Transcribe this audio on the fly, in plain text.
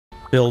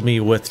Fill me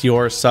with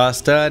your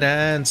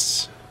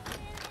sustenance.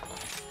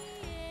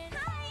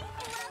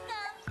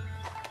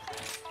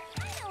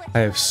 I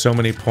have so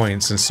many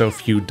points and so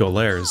few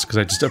dollars because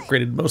I just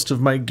upgraded most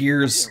of my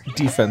gear's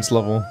defense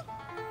level.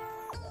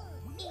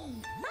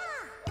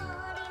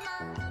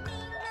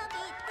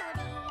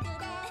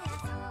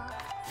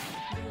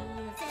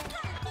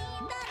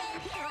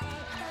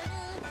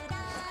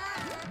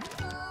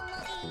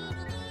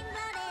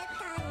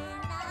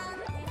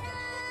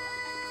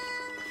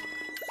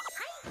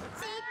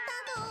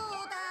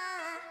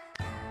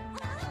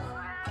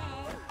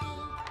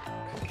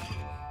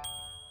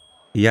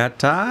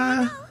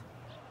 Yatta?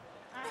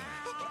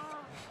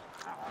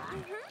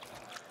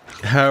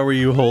 How are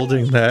you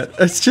holding that?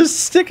 It's just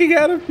sticking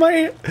out of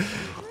my...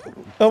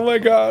 Oh my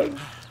god.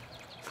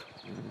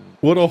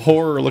 What a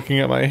horror looking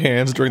at my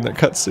hands during that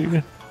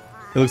cutscene.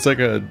 It looks like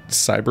a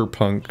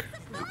cyberpunk,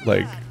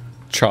 like,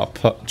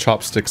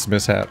 chopsticks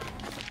mishap.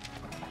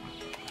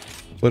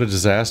 What a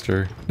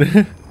disaster.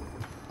 The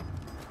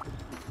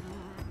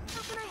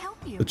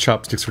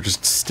chopsticks were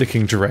just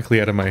sticking directly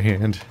out of my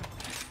hand.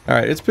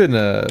 Alright, it's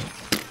been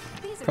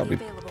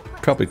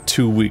probably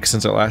 2 weeks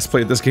since I last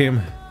played this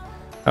game.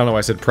 I don't know why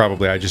I said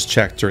probably, I just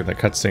checked during the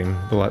cutscene,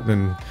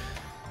 and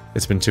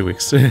it's been 2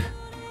 weeks.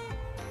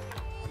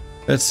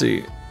 Let's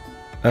see.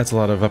 That's a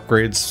lot of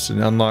upgrades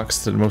and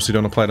unlocks that mostly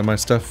don't apply to my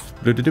stuff.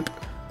 Got a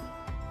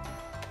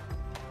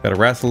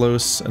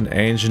Rathalos, an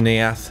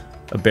Anjanath,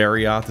 a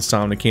Barioth, a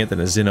Somnicanth,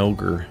 and a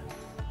Zinogre.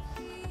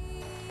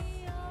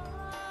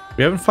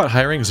 We haven't fought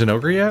high-rank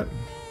Zinogre yet?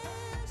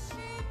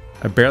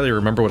 I barely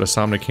remember what a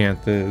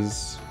Somnicanth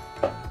is.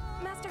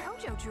 Master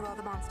Hojo drew all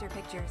the monster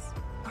pictures.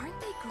 Aren't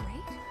they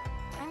great?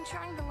 I'm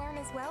trying to learn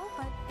as well,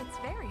 but it's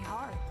very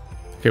hard.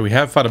 Okay, we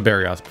have fought a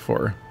Barioth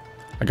before.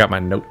 I got my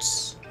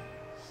notes.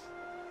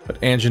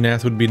 But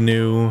Anjanath would be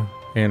new,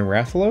 and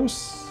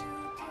Rathalos?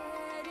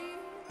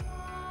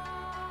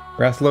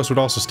 Rathalos would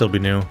also still be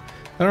new. I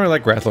don't really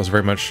like Rathalos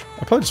very much.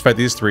 I'll probably just fight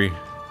these three.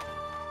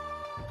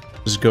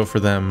 Just go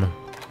for them.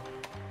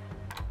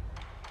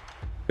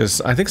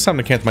 Because I think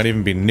Somnicanth might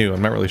even be new,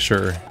 I'm not really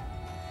sure.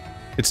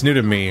 It's new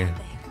to me.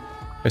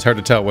 It's hard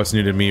to tell what's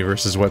new to me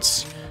versus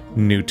what's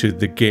new to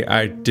the game.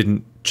 I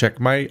didn't check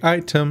my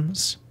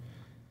items.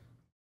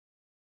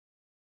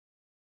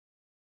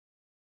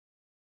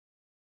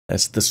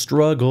 That's the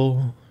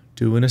struggle,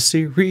 doing a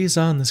series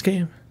on this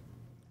game.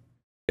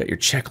 Got your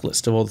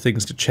checklist of all the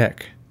things to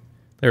check.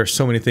 There are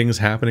so many things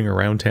happening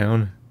around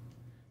town.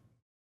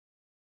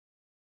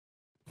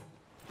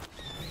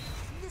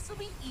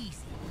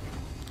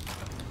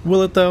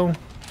 Will it though?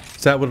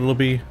 Is that what it'll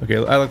be? Okay,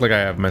 I look like I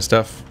have my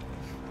stuff.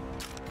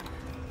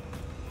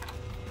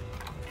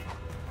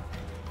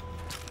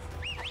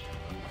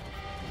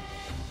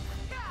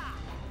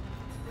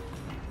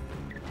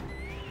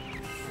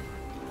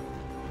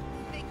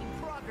 Making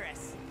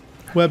progress.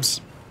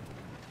 Webs.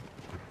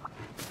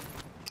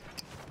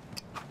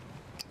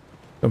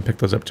 Don't pick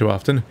those up too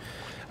often.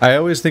 I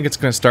always think it's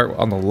going to start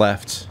on the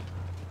left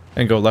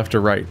and go left or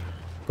right.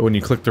 But when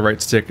you click the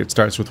right stick, it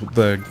starts with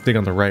the thing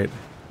on the right.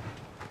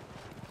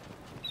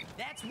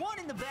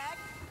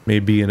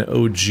 Maybe an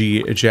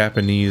OG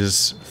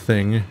Japanese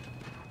thing.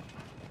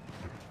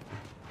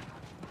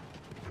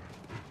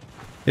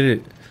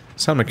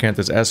 Somnicanth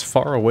is as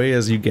far away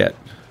as you get.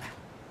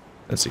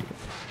 Let's see.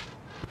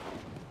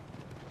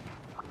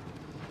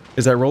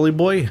 Is that Rolly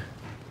Boy?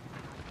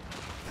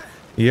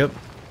 Yep.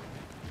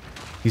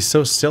 He's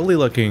so silly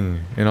looking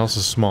and also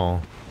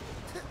small.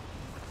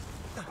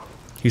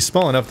 He's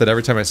small enough that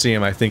every time I see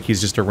him, I think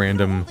he's just a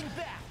random,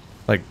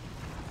 like,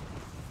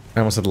 I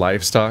almost said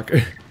livestock.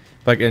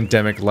 Like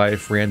endemic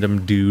life,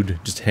 random dude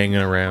just hanging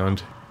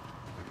around.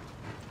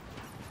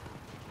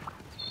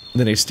 And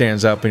then he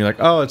stands up and you're like,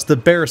 oh, it's the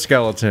bear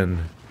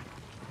skeleton.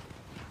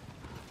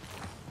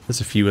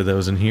 There's a few of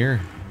those in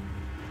here.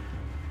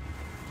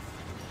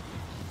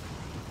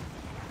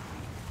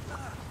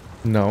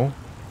 No.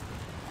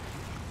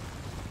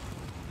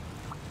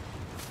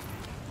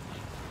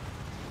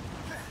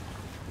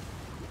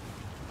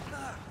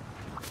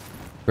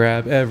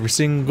 Grab every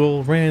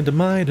single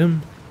random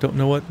item. Don't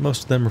know what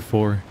most of them are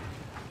for.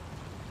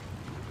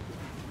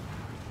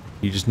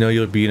 You just know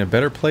you'll be in a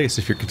better place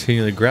if you're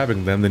continually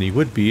grabbing them than you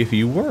would be if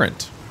you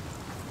weren't.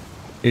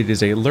 It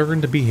is a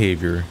learned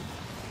behavior.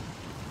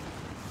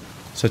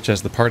 Such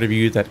as the part of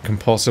you that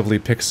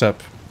compulsively picks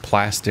up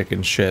plastic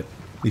and shit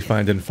you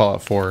find in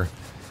Fallout 4.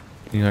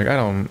 And you're like, I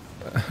don't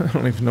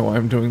even know why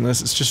I'm doing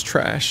this, it's just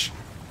trash.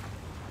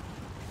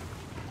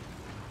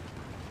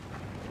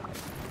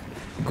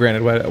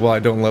 Granted, while I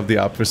don't love the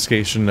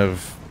obfuscation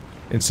of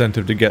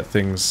incentive to get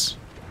things,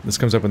 this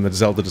comes up in the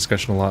Zelda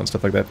discussion a lot and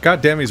stuff like that.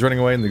 God damn, he's running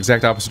away in the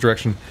exact opposite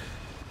direction.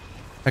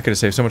 I could have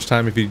saved so much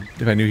time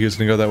if I knew he was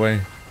going to go that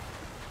way.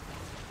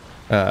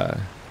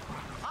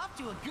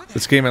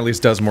 This game at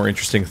least does more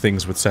interesting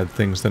things with said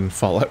things than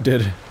Fallout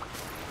did.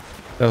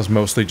 That was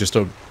mostly just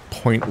a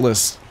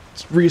pointless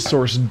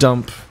resource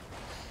dump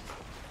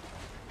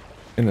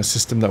in a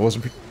system that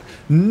wasn't...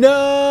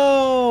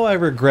 No! I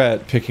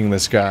regret picking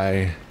this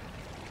guy.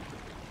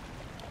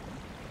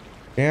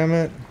 Damn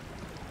it.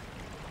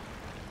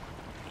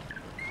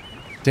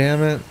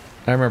 Damn it.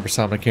 I remember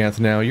Somnicanth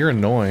now. You're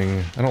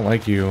annoying. I don't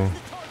like you.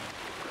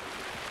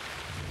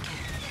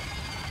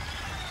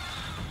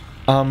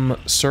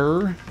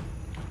 Sir?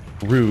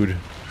 Rude.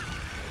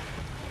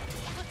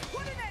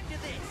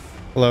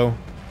 Hello.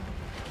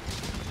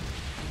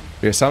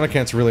 Yeah,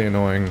 Somnicanth's really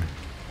annoying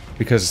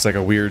because it's like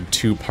a weird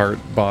two-part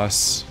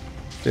boss.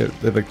 They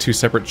have like two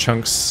separate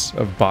chunks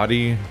of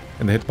body,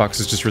 and the hitbox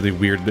is just really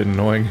weird and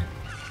annoying.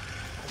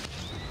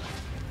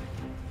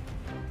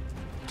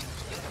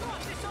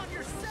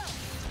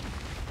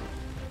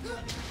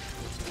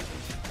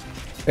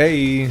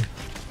 Hey!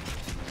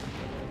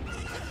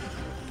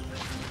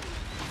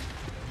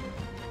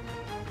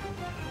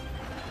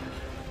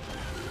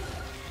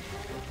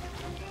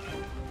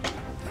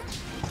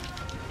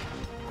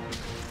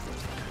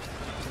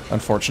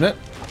 Unfortunate.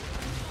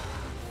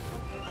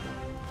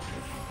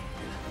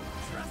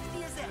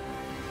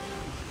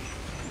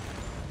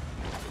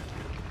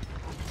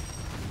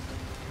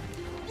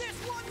 This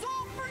one's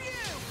all for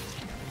you.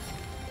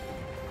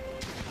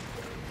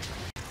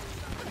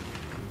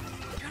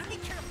 Gotta be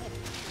careful.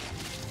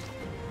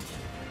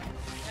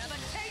 Have a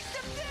taste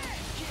of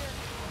this, kid.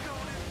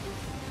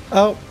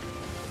 Oh.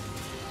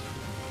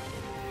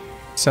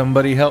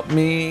 Somebody help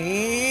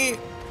me.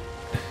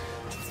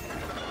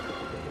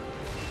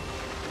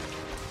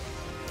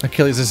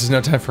 Achilles, this is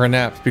no time for a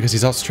nap, because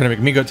he's also trying to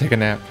make me go take a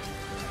nap.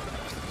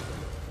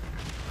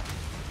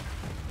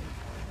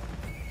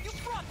 You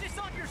brought this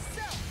on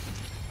yourself.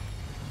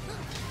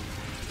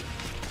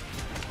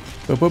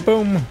 Boom, boom,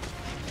 boom.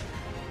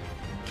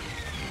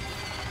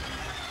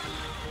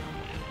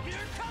 Here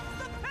comes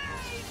the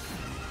pain.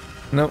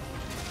 Nope.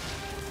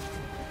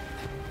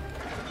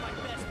 My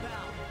best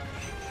pal.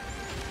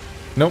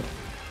 Nope.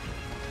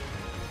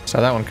 Saw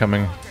that one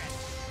coming.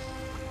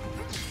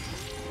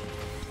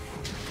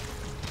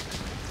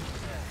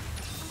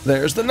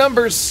 There's the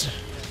numbers.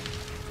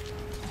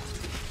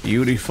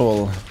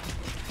 Beautiful.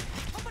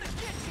 I'm gonna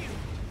get you.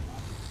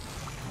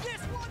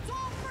 This one's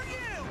all for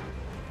you.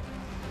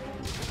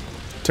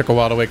 Took a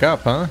while to wake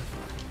up, huh?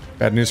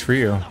 Bad news for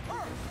you.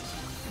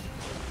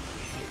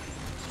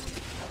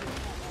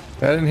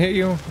 That didn't hit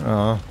you?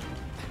 Aw.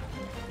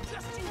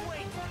 Just you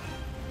wait.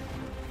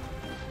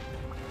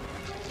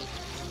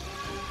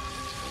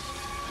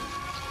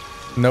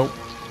 Nope.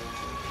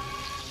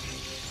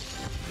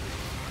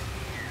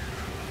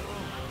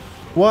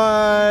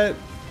 What?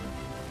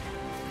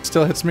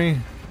 Still hits me?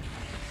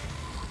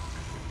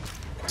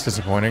 It's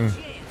disappointing.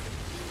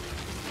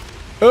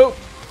 Oh!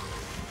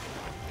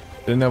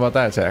 Didn't know about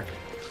that attack.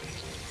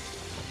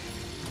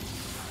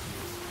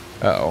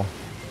 Uh-oh.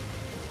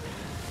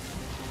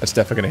 That's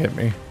definitely gonna hit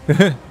me.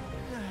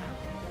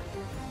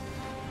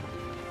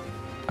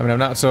 I mean, I'm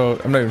not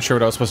even sure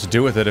what I was supposed to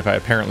do with it if I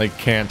apparently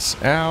can't...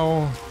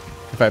 Ow!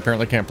 If I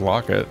apparently can't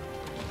block it.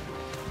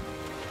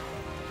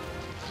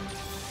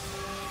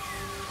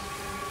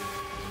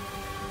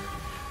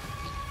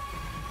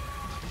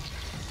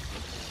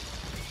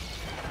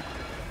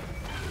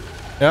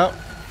 Yep.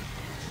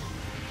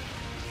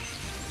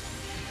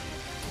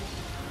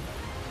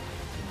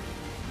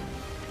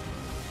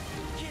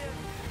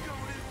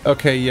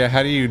 Okay, yeah,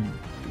 how do you...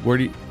 Where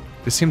do you...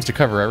 This seems to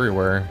cover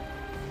everywhere.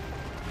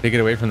 Take it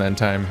away from that in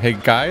time. Hey,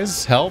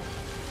 guys, help!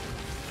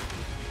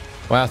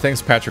 Wow,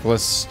 thanks,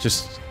 Patroclus.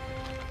 Just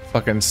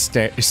fucking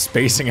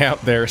spacing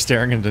out there,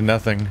 staring into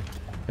nothing,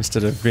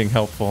 instead of being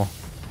helpful.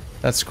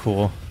 That's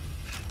cool.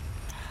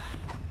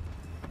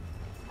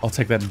 I'll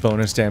take that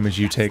bonus damage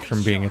you take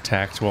from being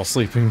attacked while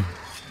sleeping.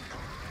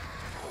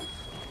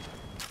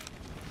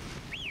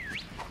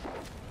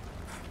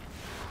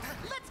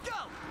 Let's go.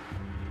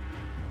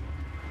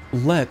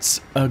 Let's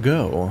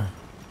go.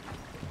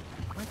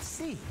 Let's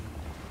see.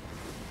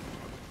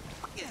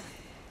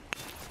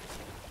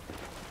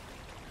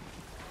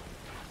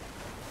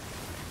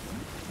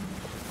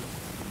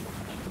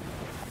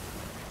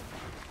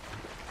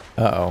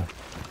 Uh-oh.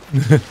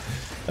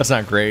 That's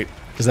not great.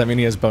 Does that mean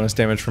he has bonus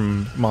damage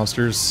from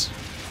monsters?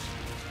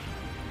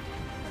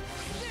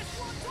 This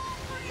one's all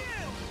for you.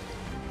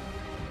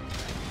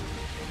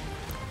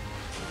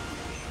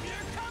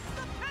 Here comes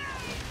the pain.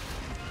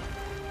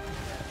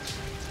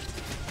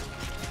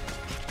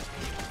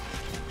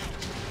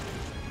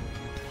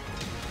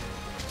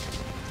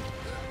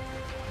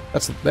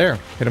 That's there.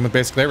 Hit him with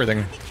basically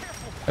everything.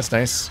 That's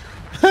nice.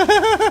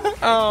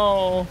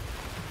 Oh.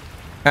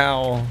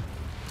 Ow.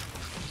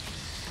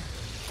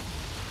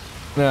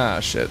 Ah,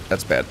 shit.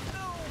 That's bad.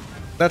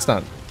 That's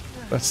not...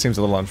 That seems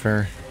a little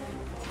unfair.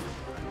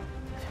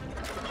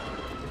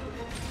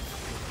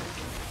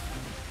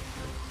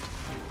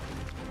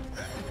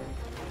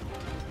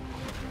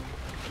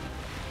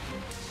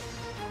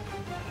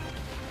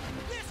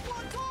 This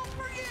one's all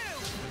for you.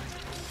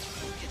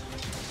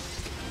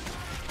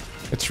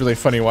 It's really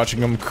funny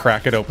watching him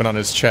crack it open on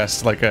his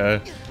chest like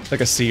a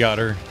sea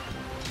otter.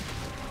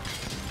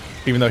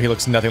 Even though he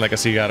looks nothing like a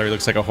sea otter, he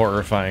looks like a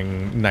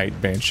horrifying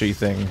night banshee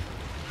thing.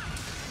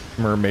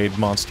 Mermaid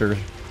monster.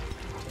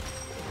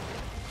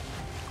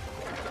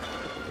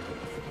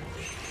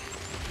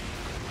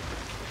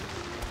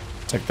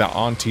 It's like the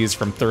aunties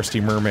from Thirsty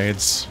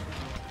Mermaids.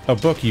 A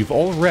book you've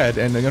all read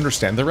and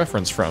understand the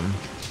reference from.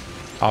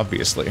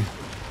 Obviously.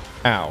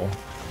 Ow.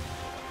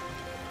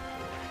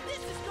 This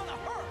is gonna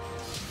hurt.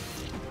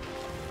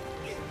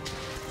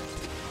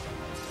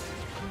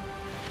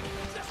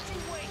 Just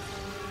you wait.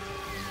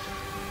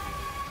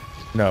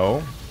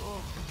 No.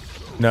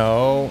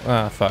 No.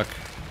 Ah, fuck.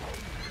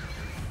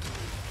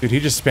 Dude, he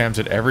just spams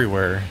it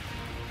everywhere.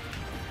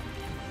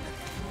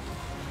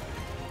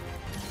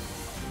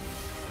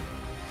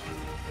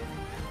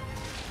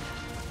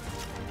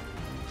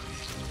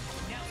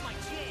 Now's my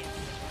chance.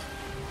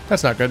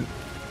 That's not good.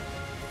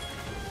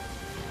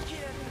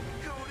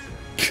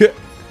 Get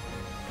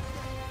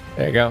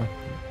There you go.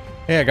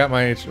 Hey, I got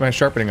my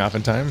sharpening off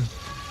in time.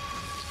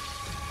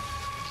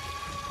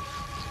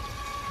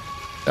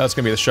 Oh, it's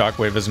gonna be the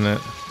shockwave, isn't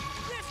it?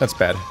 That's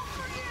bad.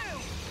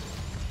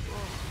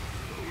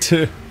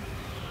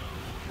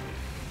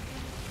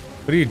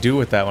 What do you do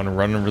with that one?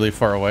 Run really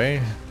far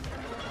away?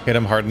 Hit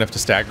him hard enough to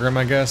stagger him,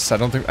 I guess? I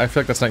feel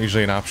like that's not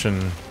usually an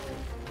option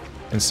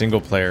in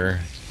single player.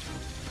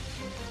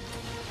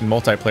 In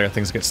multiplayer,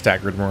 things get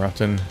staggered more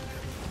often.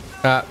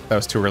 Ah, that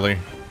was too early.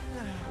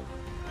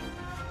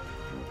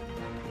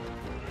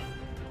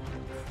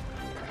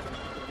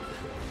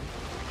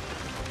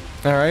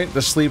 Alright,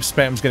 the sleep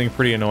spam's getting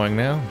pretty annoying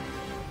now.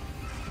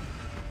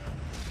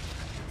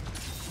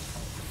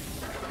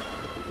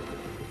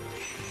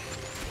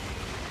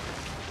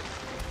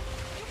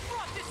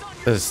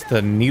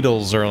 The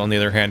needles are, on the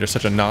other hand, are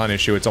such a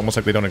non-issue, it's almost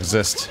like they don't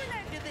exist.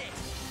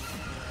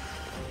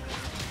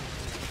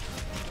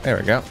 There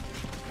we go.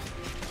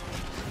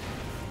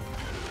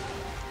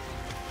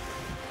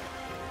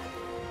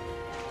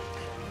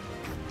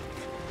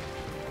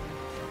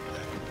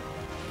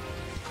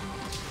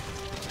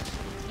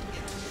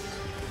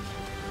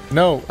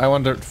 No, I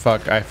wanted to...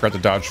 Fuck, I forgot to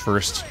dodge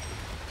first.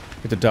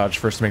 You have to dodge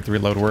first to make the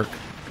reload work.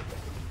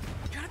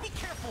 Gotta be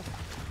careful.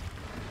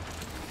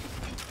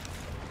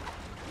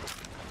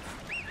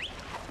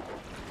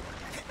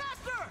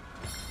 Faster!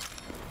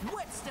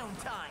 Whetstone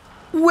time.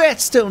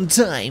 Whetstone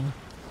time!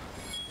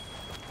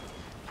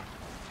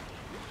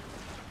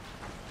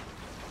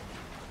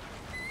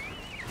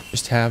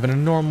 Just having a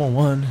normal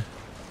one.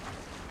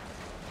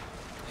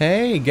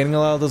 Hey, getting a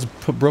lot of those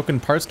broken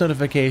parts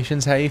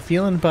notifications. How you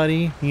feeling,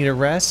 buddy? Need a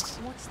rest?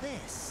 What's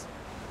this?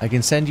 I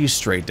can send you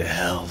straight to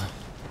hell.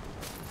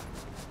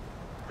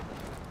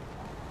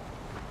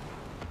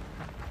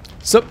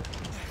 Sup?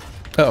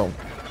 Oh.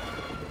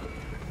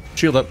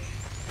 Shield up.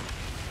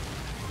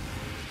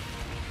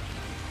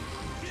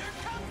 Here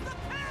comes the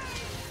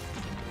pain!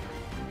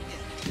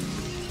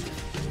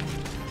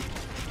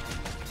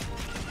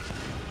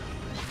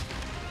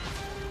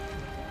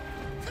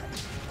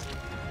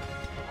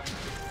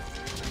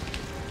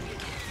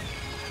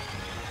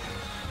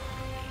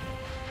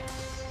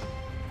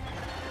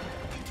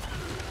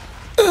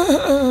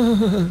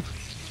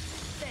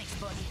 Thanks,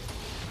 buddy.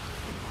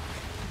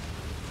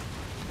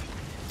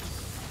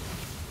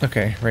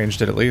 Okay,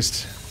 ranged it at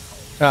least.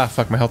 Ah,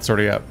 fuck, my health's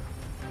already up.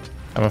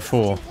 I'm a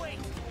fool. Wait.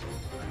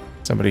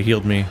 Somebody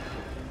healed me.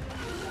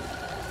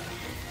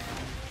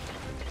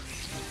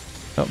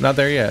 Oh, not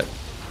there yet.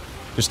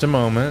 Just a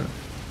moment.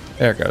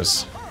 There it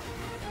goes.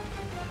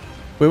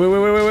 Wait.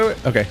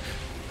 Okay.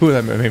 Ooh,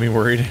 that made me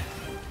worried.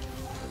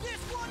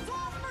 This one's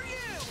all for you.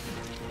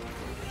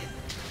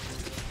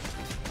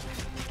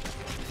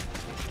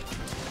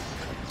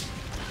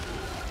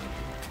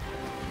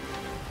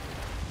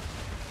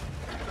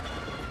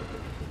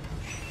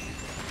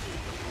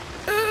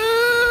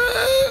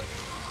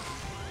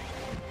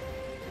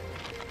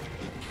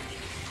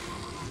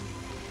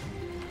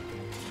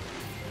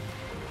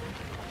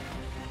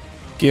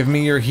 Give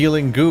me your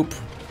healing goop.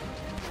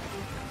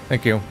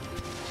 Thank you. You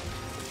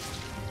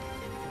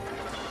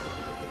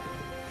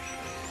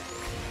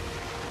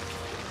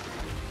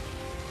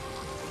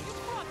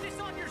brought this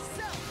on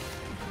yourself.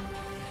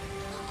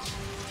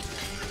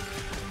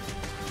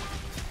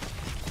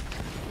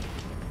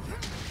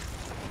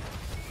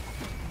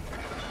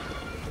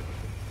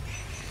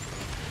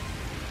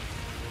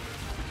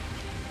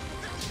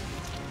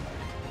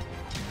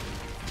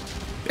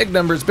 Big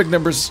numbers, big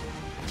numbers.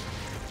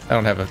 I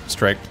don't have a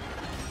strike.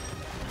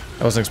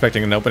 I wasn't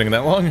expecting an opening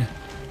that long.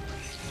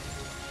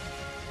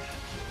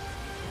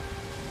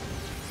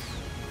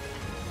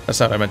 That's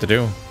not what I meant to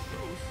do.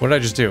 What did I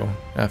just do?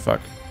 Ah, fuck.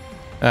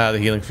 Ah, the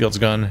healing field's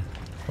gone.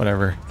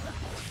 Whatever.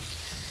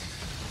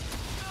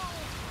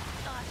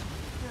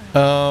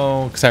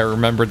 Oh, because I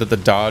remembered that the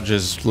dodge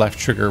is left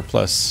trigger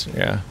plus,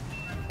 yeah,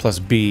 plus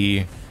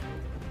B.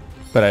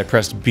 But I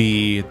pressed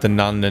B, the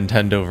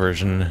non-Nintendo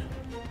version.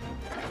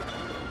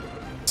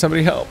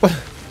 Somebody help.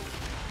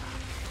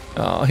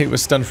 Oh, he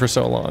was stunned for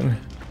so long.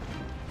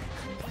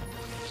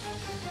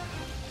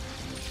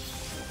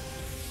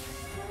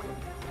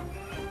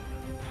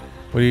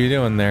 What are you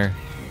doing there?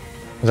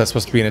 Was that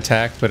supposed to be an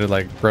attack, but it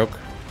like broke?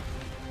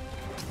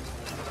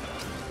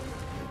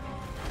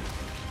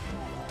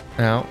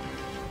 Ow.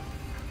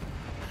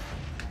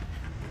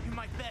 You're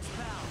my best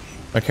pal.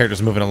 My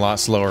character's moving a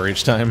lot slower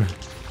each time.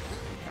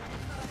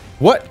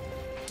 What?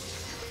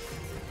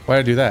 Why did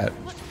I do that?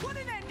 Let's put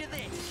an end to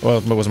this.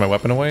 Well, was my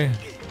weapon away?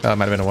 Oh, it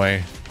might have been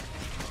away.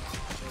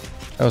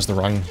 That was the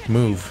wrong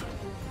move.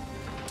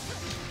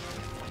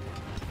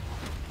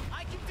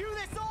 I can do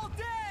this all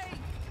day.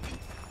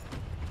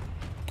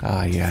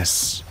 Ah,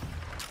 yes.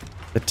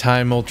 The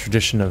time-old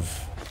tradition of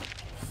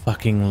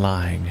fucking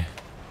lying.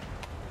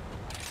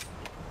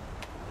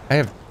 I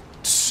have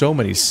so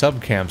many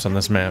sub-camps on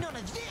this map. None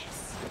of this.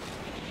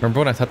 Remember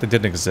when I thought they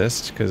didn't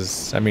exist?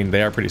 Because, I mean,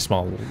 they are pretty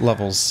small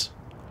levels.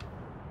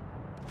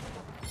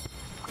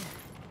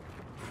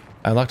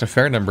 I unlocked a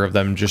fair number of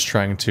them just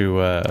trying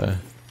to,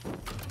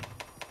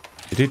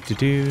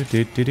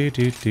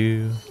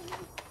 do-do-do-do-do-do-do-do.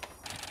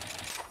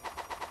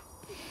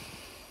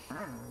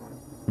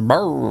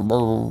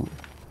 I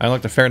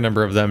unlocked a fair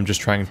number of them just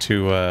trying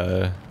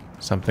to,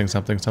 something.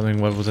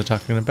 What was I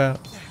talking about?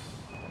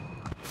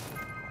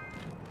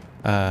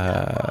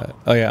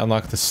 Oh yeah,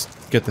 unlock this,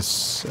 get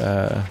this,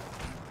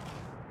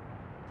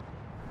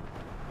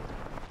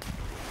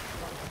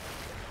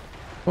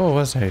 what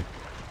was I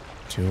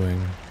doing?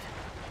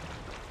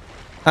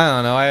 I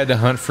don't know, I had to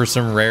hunt for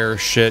some rare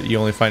shit you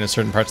only find in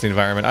certain parts of the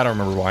environment. I don't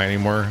remember why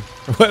anymore.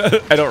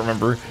 I don't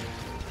remember.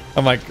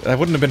 I'm like, that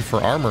wouldn't have been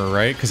for armor,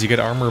 right? Because you get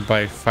armor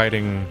by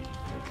fighting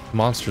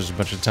monsters a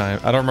bunch of time.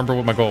 I don't remember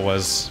what my goal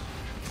was.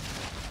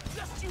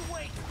 Just you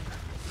wait.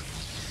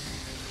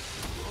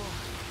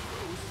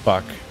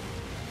 Fuck.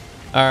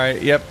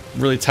 Alright, yep.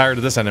 Really tired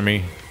of this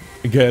enemy.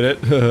 Get it?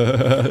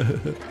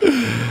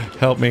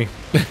 Help me.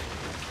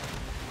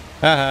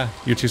 Haha,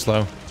 you're too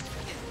slow.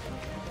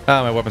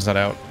 Ah, my weapon's not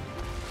out.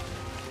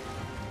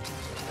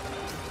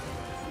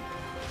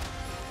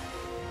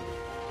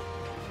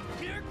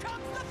 Here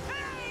comes the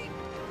pain.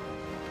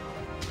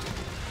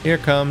 Here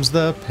comes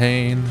the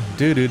pain.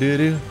 Do do do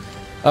do.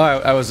 Oh,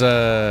 I was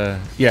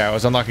yeah, I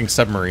was unlocking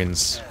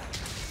submarines.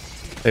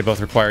 They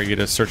both require you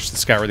to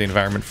scour the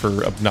environment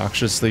for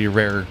obnoxiously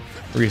rare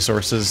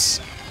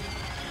resources.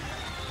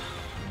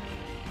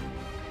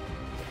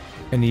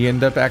 And you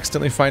end up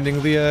accidentally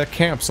finding the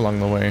camps along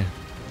the way.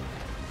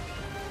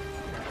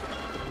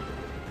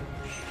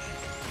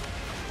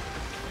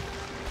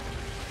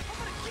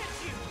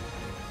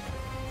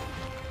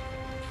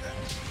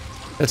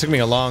 It took me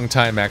a long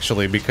time,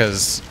 actually,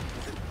 because,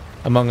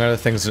 among other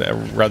things,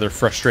 rather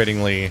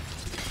frustratingly,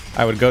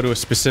 I would go to a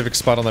specific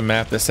spot on the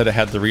map that said it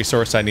had the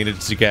resource I needed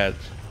to get,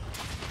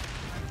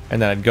 and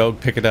then I'd go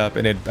pick it up,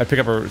 and I'd pick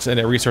up a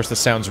resource that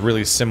sounds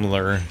really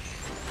similar.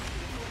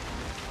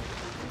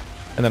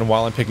 And then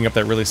while I'm picking up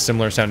that really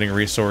similar sounding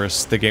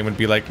resource, the game would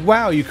be like,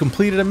 wow, you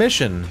completed a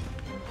mission!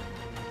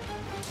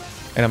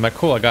 And I'm like,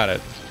 cool, I got it.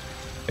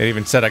 It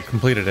even said I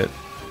completed it.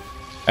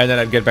 And then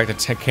I'd get back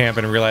to camp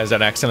and realize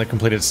I'd accidentally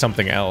completed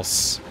something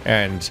else.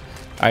 And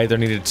I either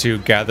needed to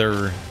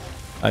gather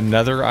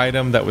another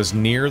item that was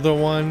near the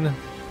one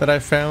that I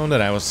found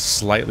and I was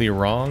slightly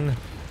wrong.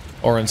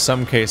 Or in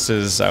some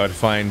cases, I would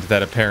find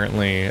that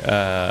apparently,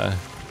 I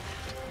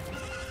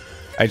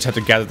just have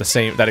to gather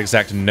that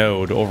exact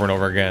node over and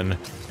over again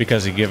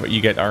because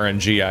you get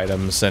RNG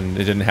items and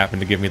it didn't happen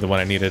to give me the one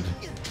I needed.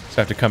 So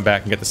I have to come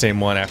back and get the same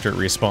one after it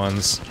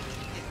respawns.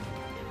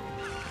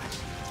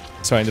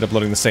 So I ended up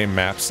loading the same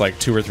maps like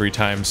 2 or 3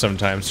 times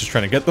sometimes, just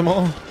trying to get them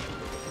all.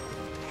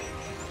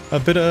 A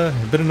bit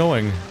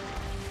annoying.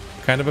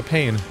 Kind of a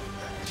pain.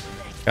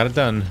 Got it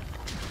done.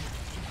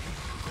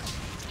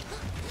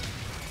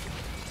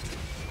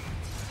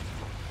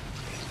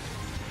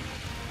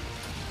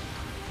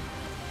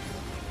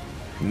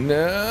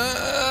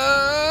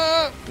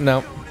 No.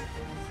 No.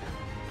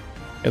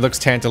 It looks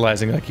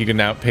tantalizing, like you can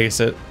outpace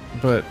it,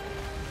 but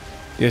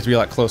you have to be a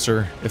lot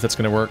closer if that's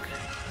going to work.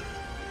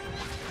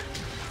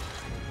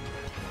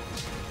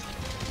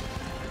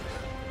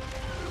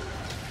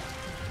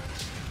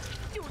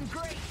 Doing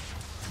great.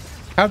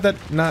 How'd that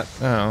not...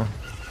 Oh.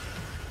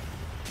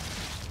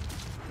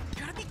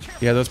 Gotta be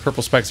careful. Yeah, those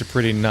purple spikes are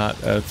pretty not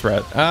a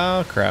threat.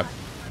 Oh, crap.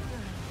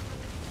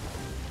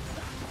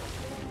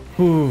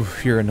 Whew,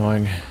 you're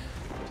annoying.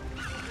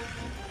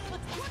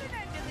 Let's put an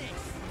end to this.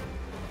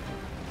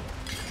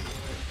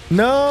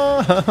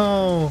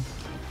 No!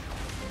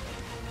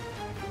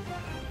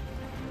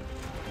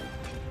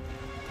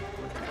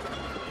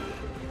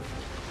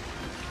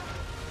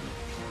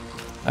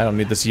 I don't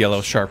need this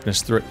yellow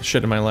sharpness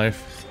shit in my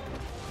life.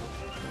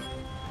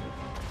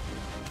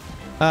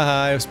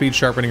 Haha, I have speed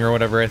sharpening or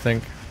whatever, I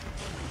think.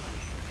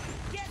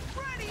 Get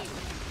ready.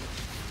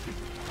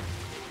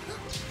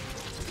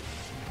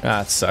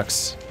 Ah, it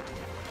sucks.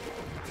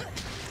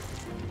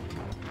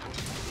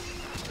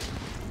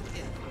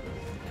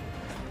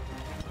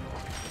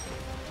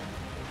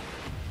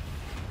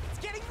 It's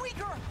getting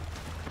weaker.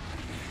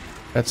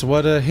 That's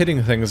what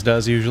hitting things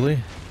does usually.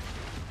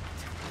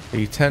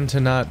 They tend to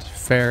not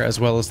fare as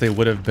well as they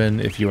would have been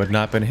if you had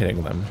not been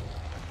hitting them.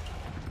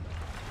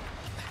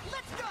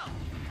 Let's go.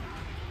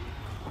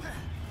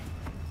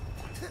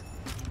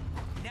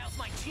 Now's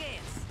my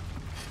chance.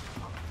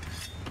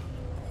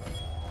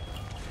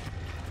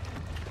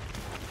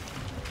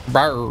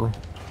 Barr.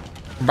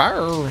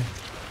 Barr.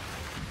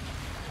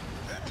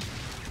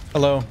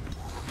 Hello.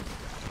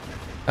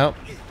 Oh,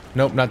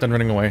 nope, not done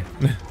running away.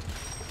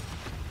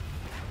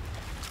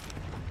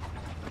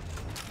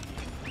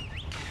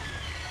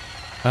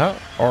 Oh,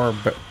 or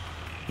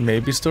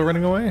maybe still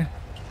running away?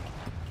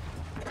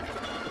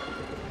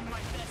 My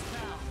best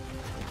pal.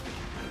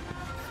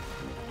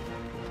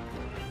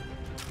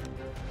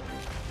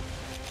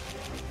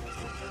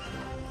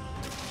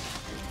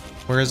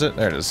 Where is it?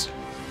 There it is.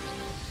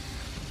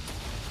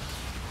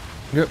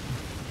 Yep.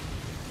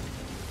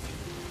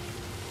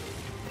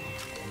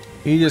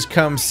 You just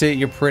come sit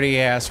your pretty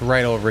ass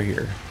right over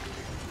here.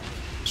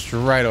 Just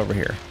right over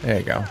here. There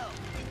you go.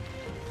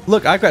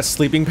 Look, I've got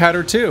sleeping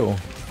powder too.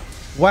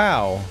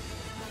 Wow.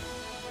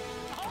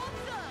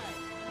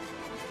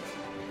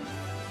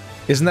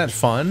 Isn't that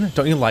fun?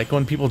 Don't you like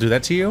when people do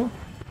that to you?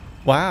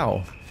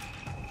 Wow.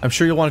 I'm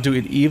sure you'll want to do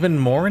it even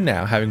more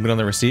now, having been on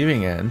the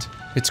receiving end.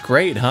 It's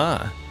great,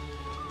 huh?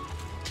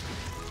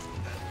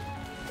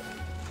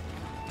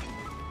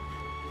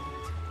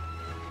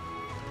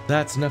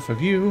 That's enough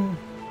of you.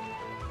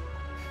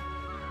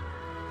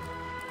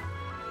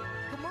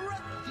 Kamura,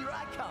 here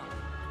I come.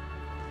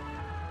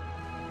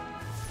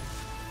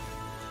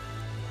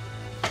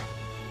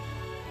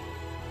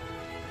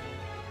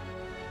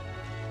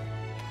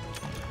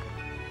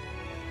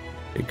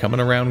 Be coming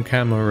around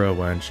Kamura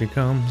when she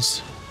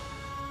comes.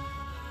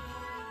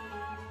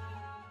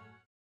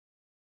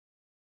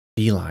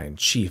 Feline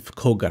Chief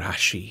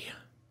Kogarashi.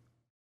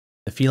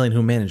 The feline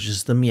who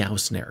manages the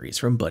Meowsnaries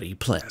from Buddy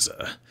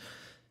Plaza.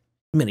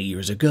 Many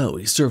years ago,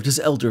 he served as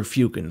Elder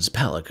Fukin's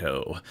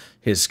Palico.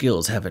 His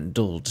skills haven't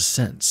dulled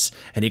since,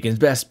 and he can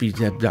best be...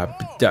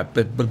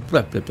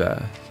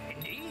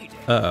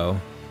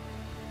 Uh-oh.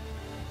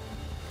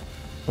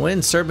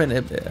 When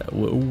Serpent...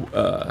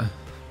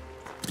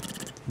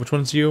 which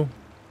one's you?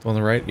 The one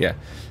on the right? Yeah.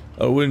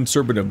 When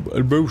Serpent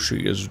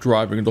Ibushi is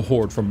driving the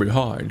horde from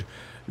behind,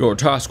 your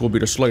task will be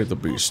to slay the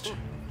beast.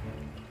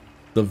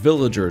 The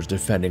villagers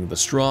defending the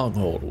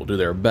stronghold will do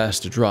their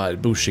best to draw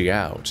Ibushi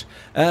out.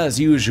 As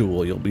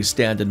usual, you'll be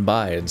standing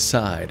by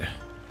inside.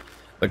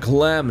 The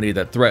calamity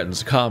that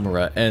threatens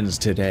Kamura ends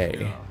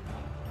today.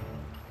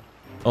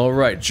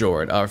 Alright,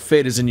 Jord, our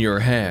fate is in your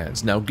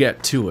hands. Now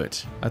get to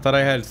it. I thought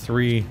I had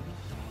 3...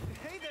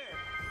 Hey there.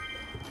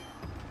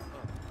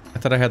 I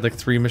thought I had like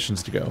 3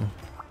 missions to go.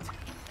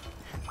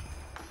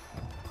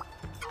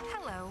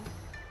 Hello.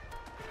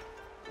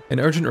 An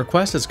urgent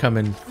request has come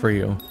in for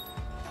you.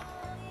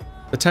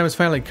 The time has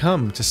finally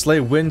come to slay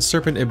Wind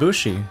Serpent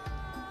Ibushi.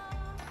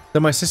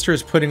 Though my sister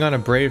is putting on a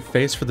brave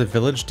face for the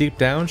village, deep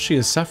down she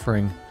is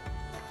suffering.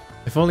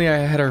 If only I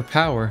had her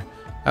power,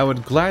 I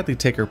would gladly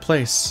take her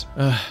place.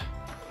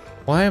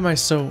 Why am I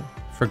so...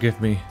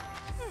 Forgive me.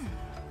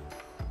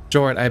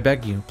 Jord, I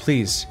beg you,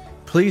 please.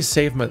 Please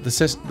save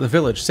the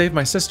village. Save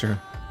my sister.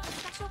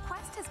 Special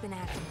quest has been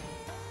added.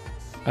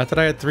 I thought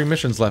I had 3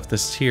 missions left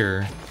this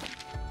tier.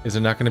 Is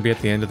it not going to be at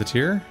the end of the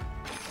tier?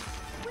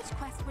 Which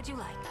quest would you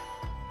like?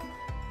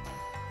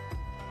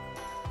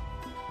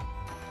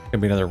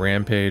 Gonna be another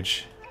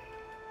rampage.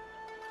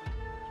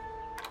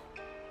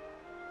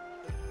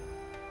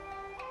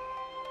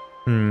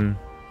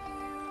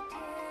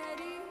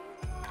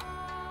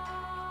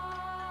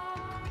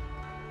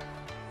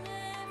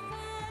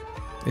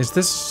 Is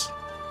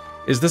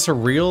this a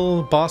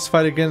real boss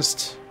fight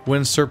against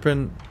Wind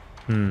Serpent?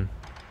 I'm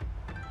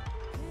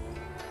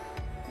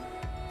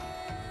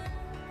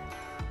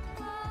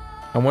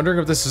wondering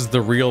if this is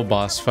the real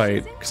boss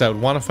fight, because I would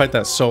want to fight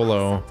that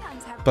solo.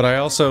 But I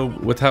also,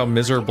 with how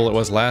miserable it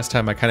was last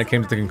time, I kind of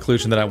came to the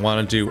conclusion that I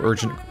want to do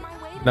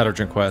not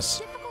urgent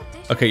quests.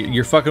 Okay,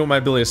 you're fucking with my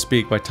ability to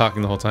speak by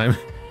talking the whole time.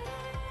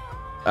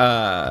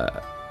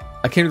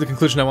 I came to the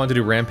conclusion I wanted to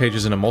do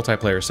rampages in a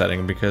multiplayer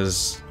setting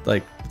because,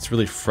 like, it's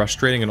really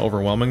frustrating and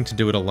overwhelming to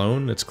do it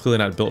alone. It's clearly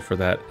not built for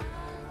that.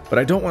 But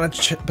I don't want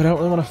to. But I don't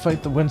really want to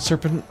fight the Wind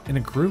Serpent in a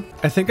group.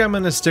 I think I'm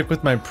gonna stick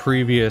with my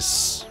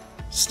previous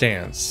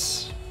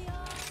stance.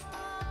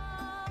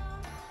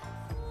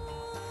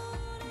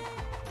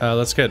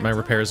 Let's get my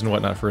repairs and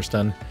whatnot first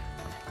done.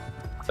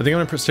 I think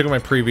I'm gonna stick with my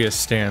previous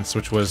stance,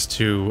 which was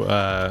to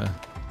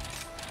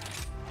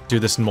do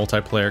this in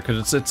multiplayer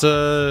because it's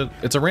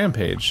a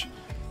rampage,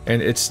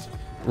 and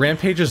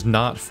rampage is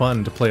not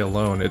fun to play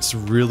alone. It's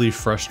really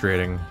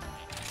frustrating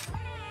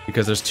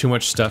because there's too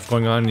much stuff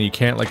going on, and you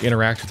can't like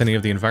interact with any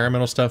of the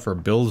environmental stuff or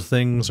build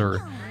things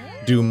or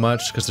do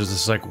much because there's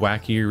this like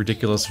wacky,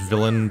 ridiculous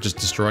villain just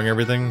destroying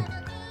everything.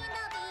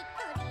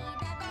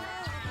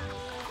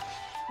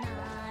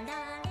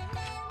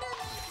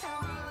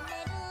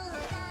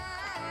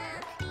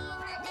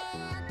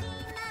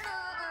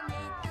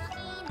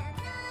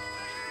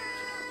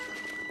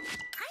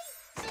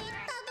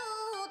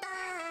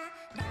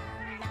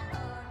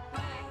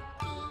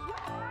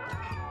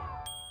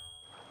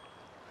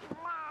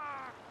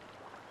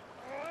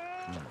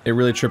 It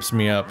really trips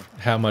me up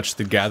how much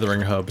the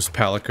Gathering Hub's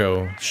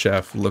Palico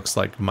chef looks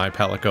like my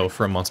Palico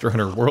from Monster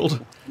Hunter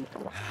World.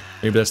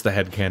 Maybe that's the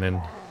headcanon.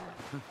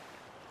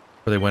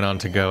 Where they went on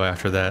to go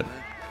after that.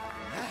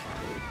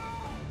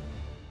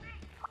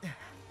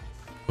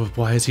 But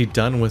why is he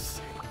done with...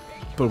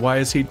 But why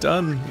is he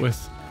done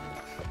with...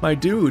 My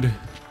dude.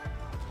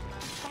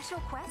 Special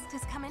quest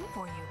has come in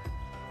for you.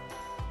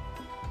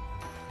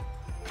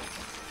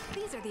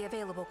 These are the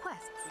available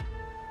quests.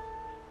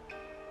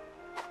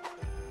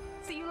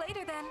 See you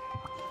later then.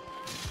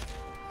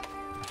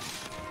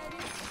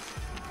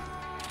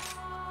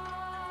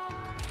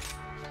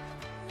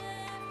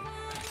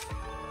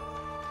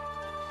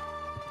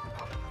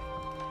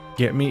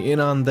 Get me in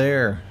on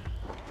there.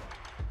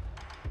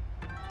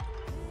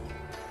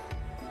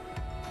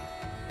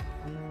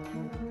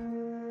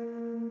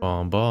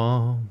 Bomb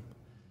bomb.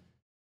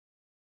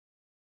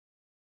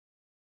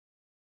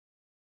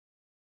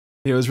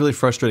 Yeah, it was really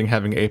frustrating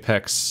having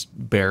Apex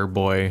Bear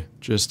Boy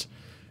just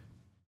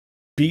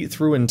beat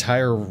through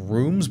entire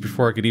rooms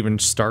before I could even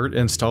start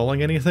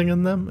installing anything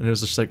in them. And it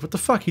was just like, what the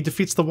fuck? He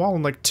defeats the wall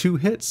in like 2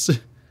 hits.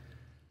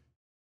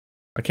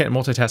 I can't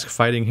multitask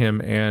fighting him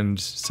and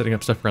setting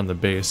up stuff around the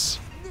base.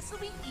 This'll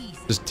be easy.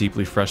 Just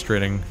deeply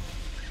frustrating.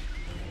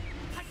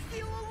 I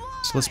feel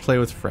alive. So let's play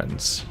with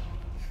friends.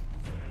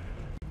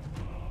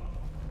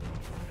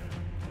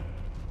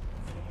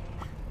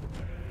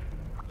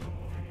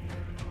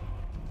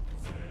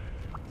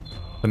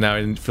 But now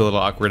I feel a little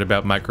awkward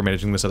about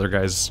micromanaging this other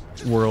guy's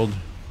world.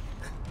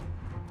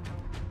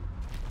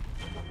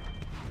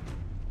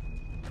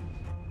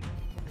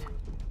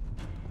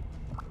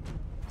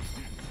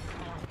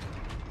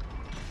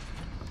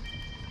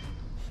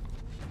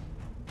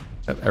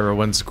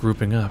 Everyone's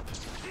grouping up.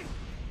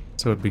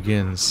 So it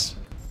begins.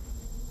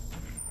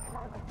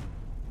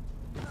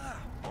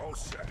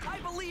 I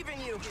believe in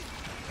you.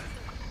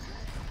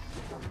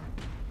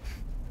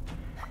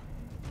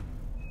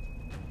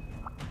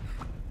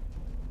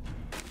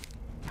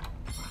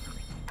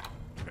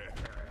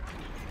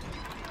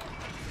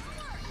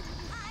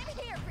 I'm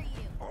here for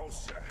you.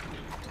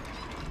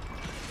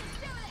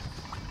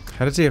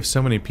 How does he have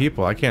so many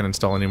people? I can't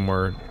install any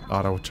more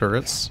auto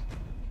turrets.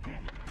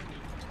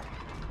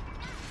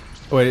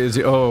 Wait, is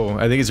he? Oh,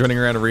 I think he's running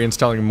around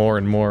reinstalling more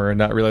and more and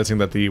not realizing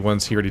that the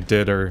ones he already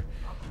did are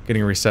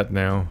getting reset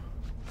now.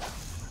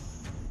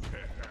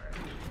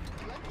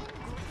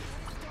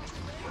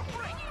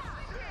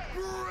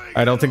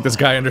 I don't think this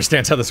guy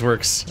understands how this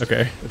works.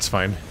 Okay, it's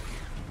fine.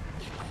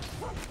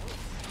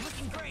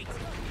 Looking great.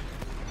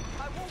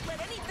 I won't let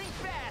anything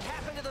bad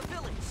happen to the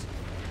village.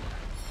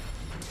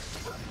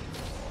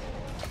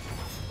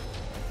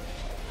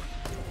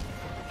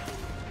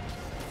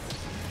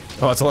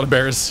 Oh, that's a lot of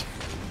bears.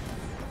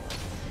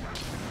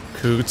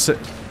 Coots.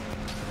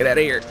 Get out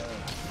of here.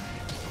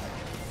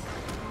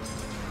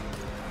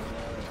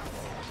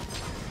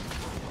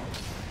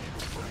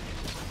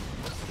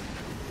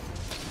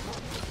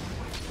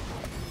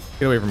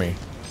 Get away from me.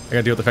 I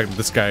gotta deal with the fact that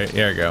this guy...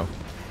 There we go.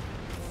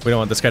 We don't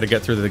want this guy to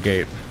get through the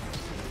gate.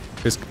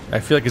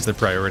 I feel like it's the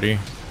priority.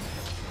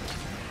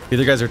 The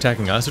other guys are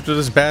attacking us, which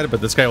is bad,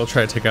 but this guy will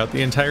try to take out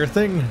the entire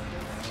thing.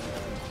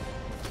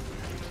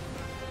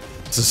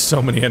 This is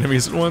so many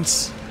enemies at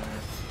once.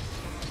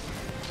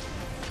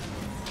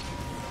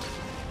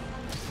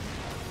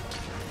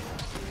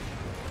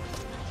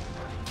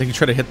 I think you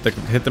try to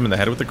hit them in the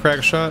head with the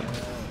crack shot.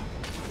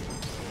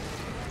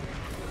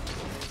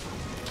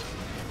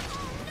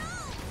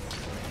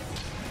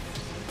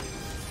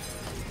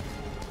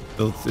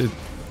 Did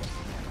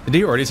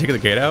he already take the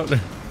gate out?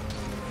 It's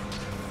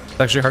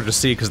actually hard to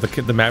see because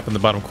the map in the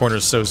bottom corner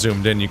is so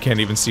zoomed in you can't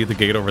even see the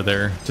gate over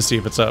there to see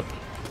if it's up.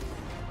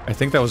 I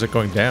think that was it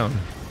going down.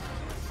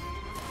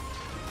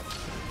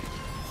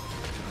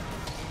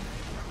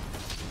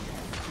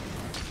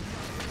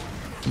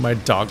 My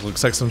dog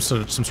looks like some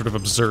sort of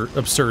absurd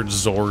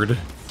Zord.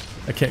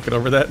 I can't get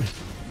over that.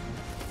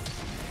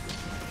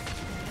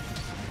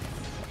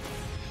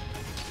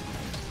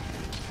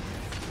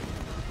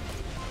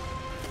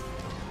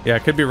 Yeah, I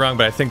could be wrong,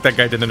 but I think that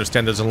guy didn't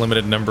understand there's a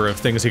limited number of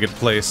things he could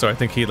place, so I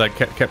think he like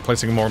kept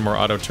placing more and more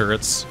auto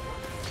turrets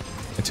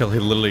until he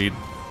literally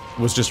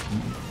was just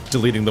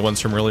deleting the ones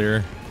from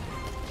earlier.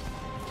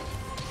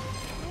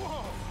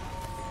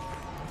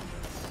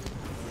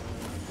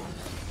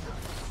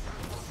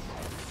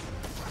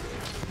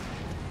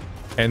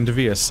 End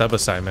via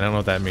sub-assignment, I don't know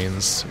what that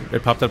means.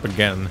 It popped up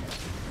again.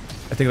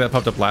 I think that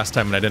popped up last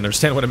time and I didn't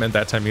understand what it meant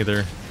that time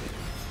either.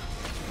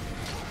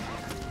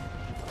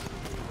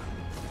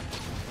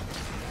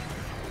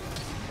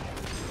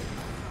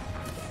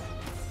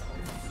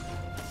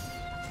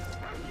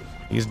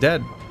 He's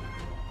dead.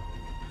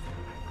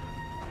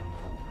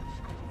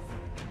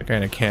 The guy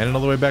in a cannon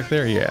all the way back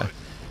there? Yeah.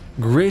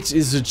 Great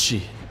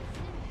Izuchi.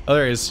 Oh,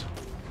 there he is.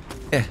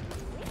 Eh.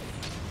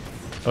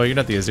 Oh, you're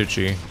not the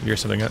Izuchi. You're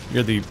something else.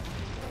 You're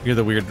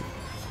the weird...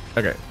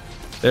 Okay.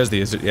 There's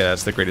the Izuchi. Yeah,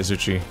 that's the great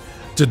Izuchi.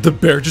 Did the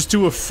bear just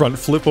do a front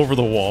flip over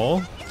the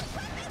wall?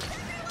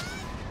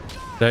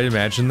 Did I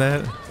imagine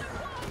that?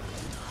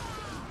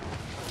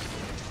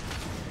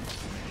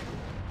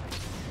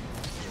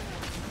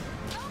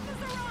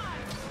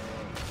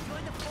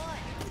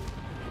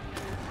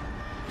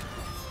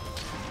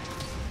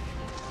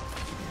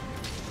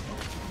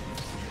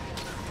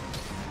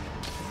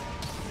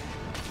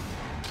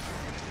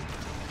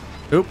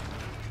 Oop.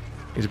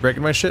 He's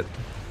breaking my shit.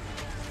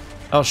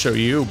 I'll show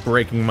you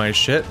breaking my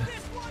shit.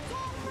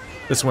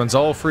 This one's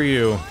all for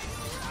you.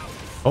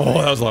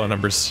 Oh, that was a lot of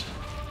numbers.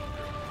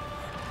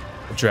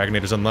 The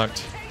Dragonator's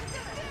unlocked.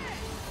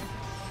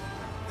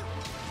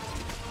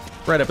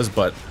 Right up his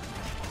butt.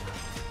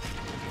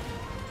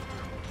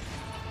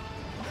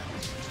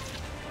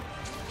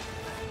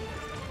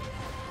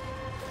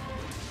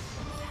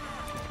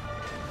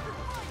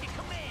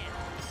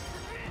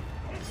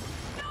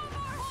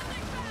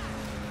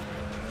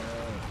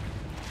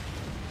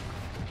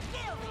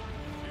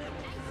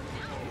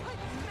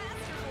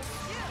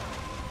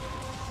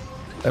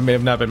 That may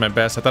have not been my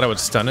best. I thought I would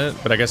stun it,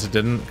 but I guess it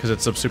didn't because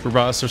it's a super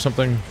boss or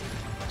something.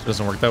 It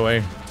doesn't work that way.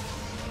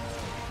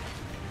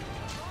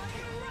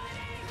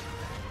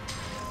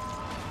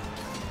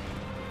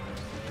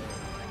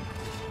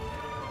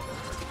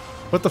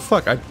 What the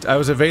fuck? I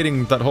was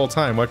evading that whole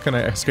time. Why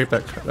couldn't I escape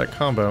that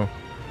combo?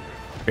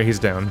 Okay, he's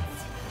down.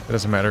 It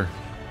doesn't matter.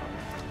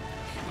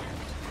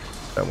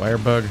 That wire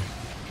bug.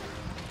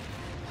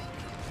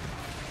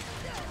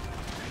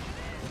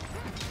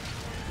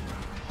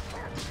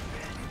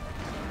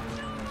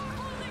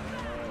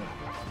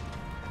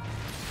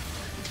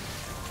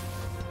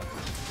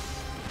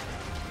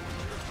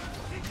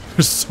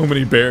 There's so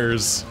many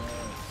bears.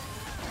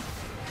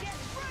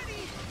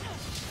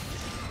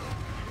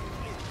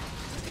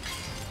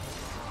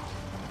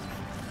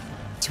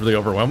 It's really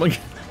overwhelming.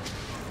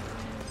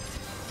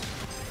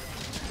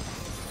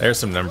 There's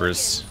some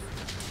numbers.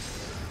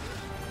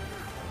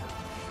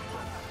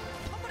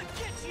 I'm gonna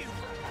get you.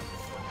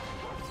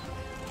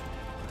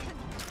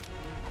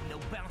 No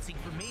bouncing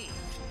for me.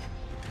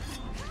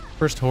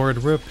 First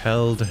horde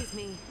repelled. Excuse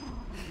me.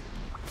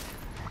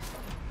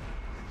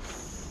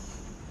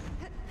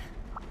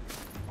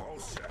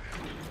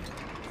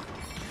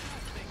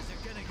 Things are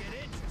gonna get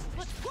interesting.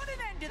 Let's put an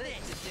end to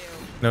this.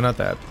 No, not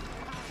that.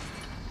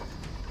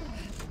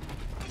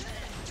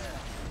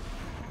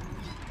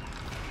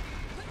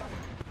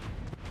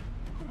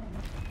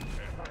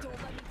 Don't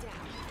let me down.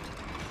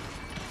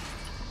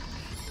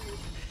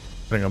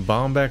 Putting a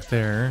bomb back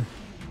there.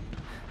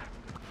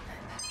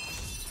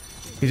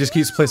 He just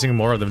keeps placing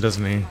more of them,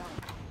 doesn't he?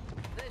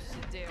 This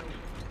should do.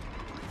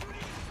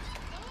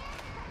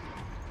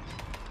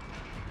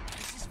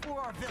 This is for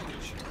our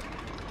village.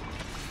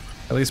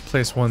 At least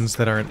place ones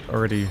that aren't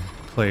already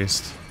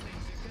placed.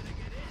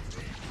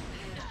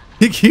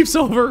 He keeps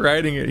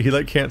overriding it. He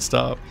like can't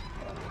stop.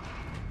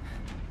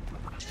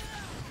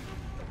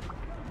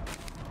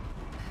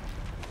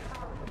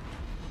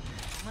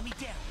 Let me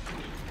down.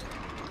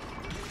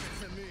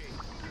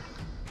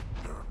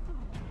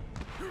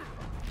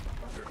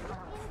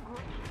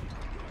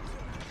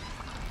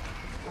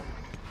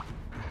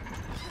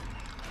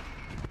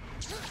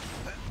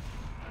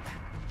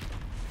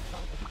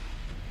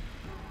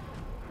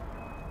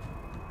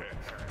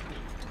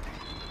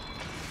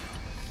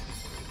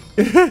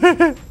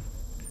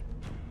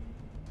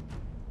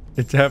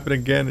 It's happening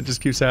again. It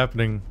just keeps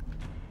happening.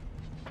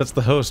 That's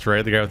the host,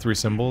 right? The guy with 3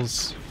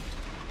 symbols.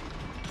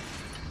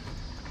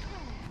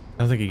 I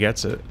don't think he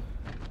gets it.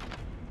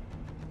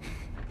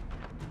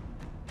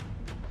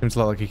 Seems a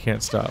lot like he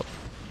can't stop.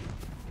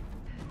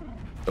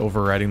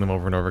 Overriding them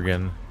over and over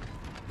again.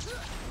 This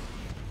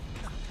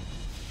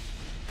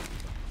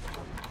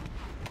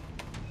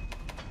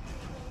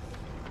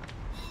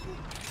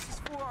is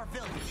for our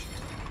village.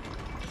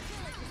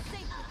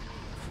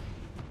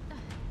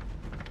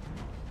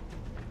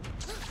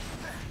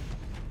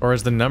 Or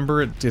is the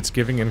number it's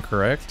giving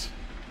incorrect?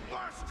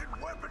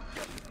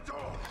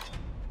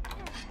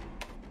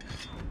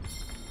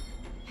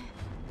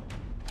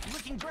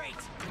 Looking great.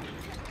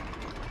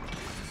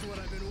 This is what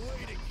I've been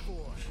waiting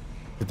for.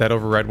 Did that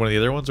override one of the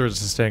other ones, or is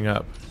it staying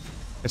up?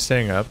 It's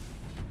staying up.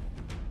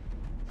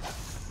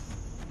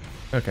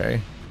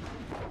 Okay.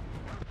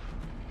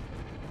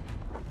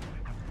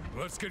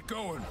 Let's get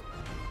going.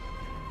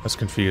 I was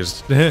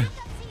confused. Good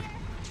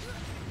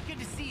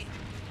to see you.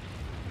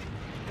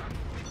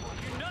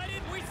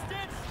 United, we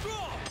stand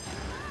strong.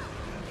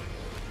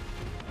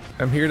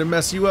 I'm here to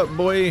mess you up,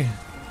 boy.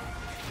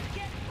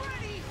 Get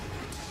ready.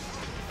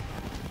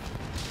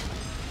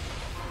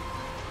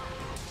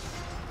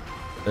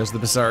 There's the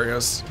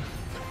Basarios.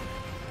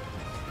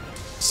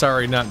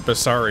 Sorry, not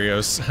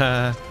Basarios.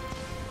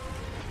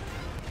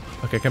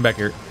 Okay, come back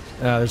here.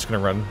 They're just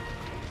gonna run.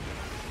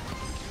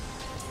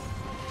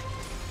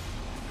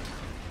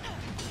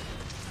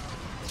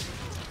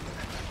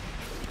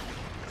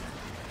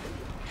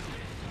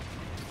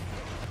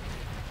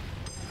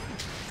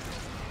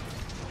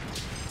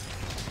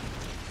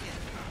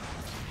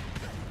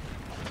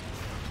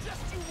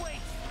 Just you wait.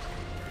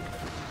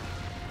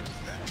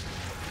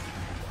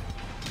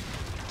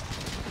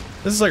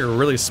 This is like a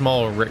really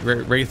small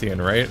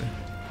Raytheon, right?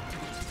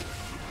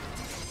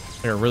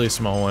 Like a really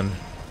small one.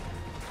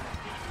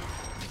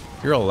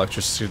 You're all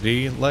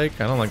electricity-like.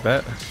 I don't like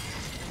that. I'm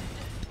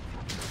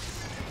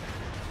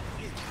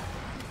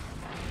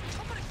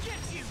gonna get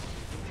you.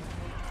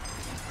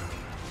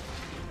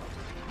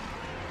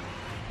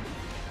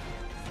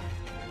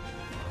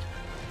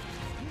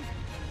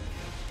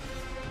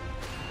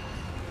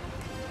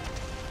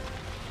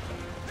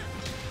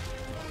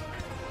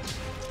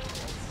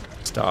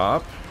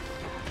 Stop.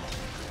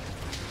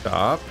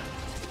 Stop.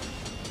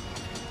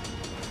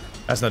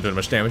 That's not doing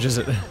much damage, is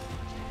it?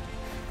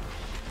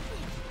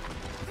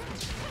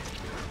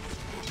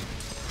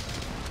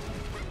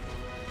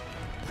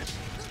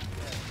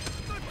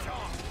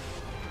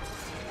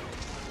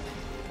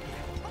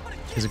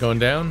 Is it going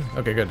down?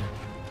 Okay, good.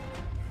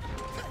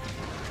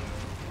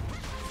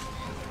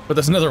 But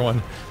there's another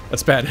one.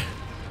 That's bad.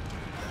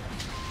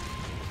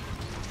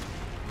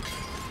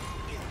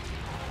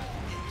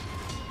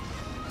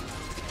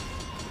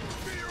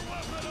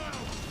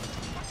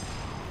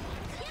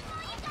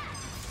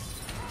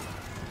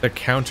 The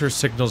counter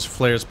signals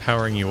flares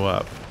powering you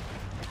up.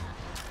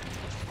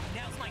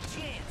 Now's my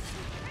chance.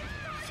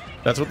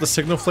 That's what the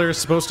signal flare is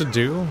supposed to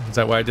do? Is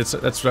that why I did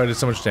that's why I did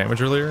so much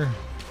damage earlier?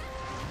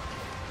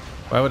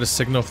 Why would a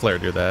signal flare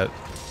do that?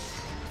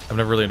 I've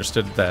never really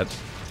understood that.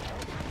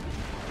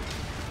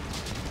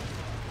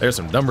 There's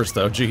some numbers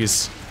though,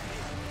 jeez.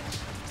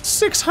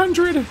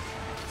 600!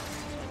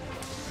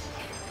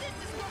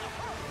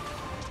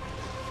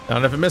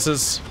 Not if it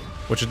misses,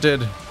 which it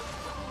did. You're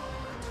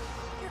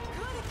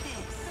good at this.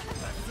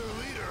 That's the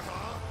leader,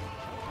 huh?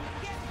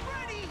 Get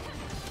ready.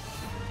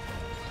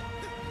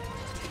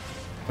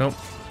 Nope.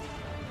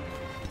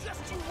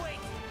 Just you wait.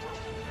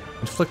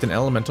 Inflict an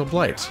elemental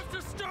blight. Have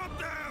to stop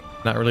them!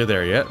 Not really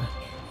there yet.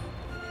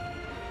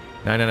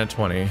 9 out of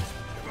 20. Give them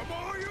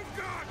all you've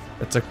got!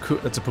 That's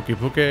a Puke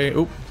Puke.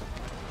 Oop.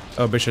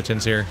 Oh,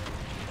 Bishatin's here.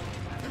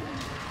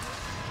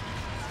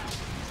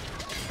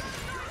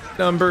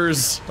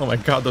 Numbers! Oh my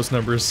god, those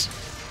numbers.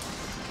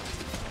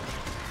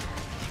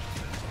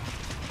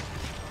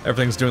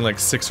 Everything's doing like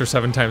 6 or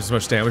 7 times as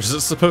much damage as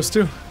it's supposed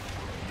to.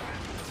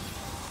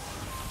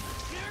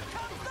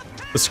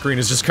 The screen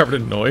is just covered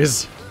in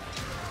noise.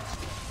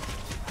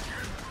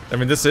 I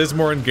mean, this is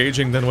more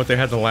engaging than what they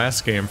had the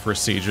last game for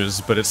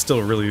sieges, but it's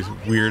still really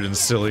weird and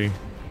silly.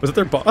 Was it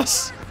their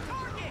boss?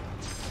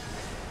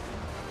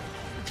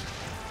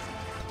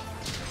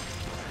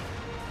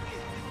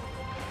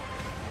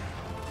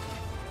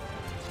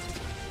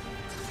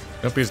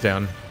 Nope, he's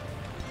down.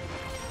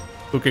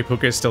 Puke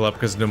Puke's still up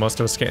because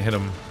most of us can't hit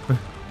him.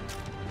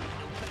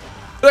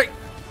 Hey!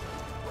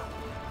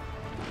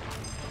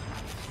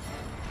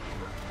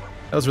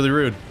 That was really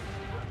rude.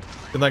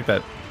 Didn't like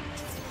that.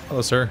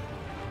 Hello, sir.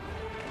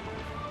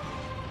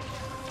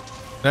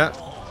 Nah.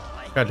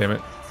 God damn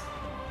it.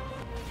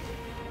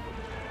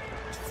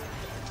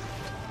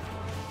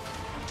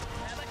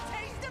 Have a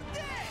taste of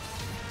this.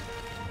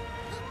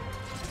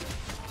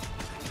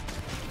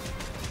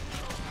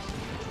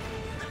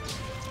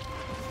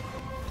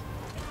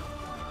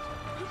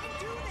 You can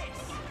do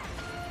this.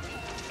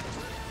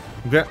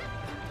 Yeah.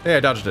 Hey, I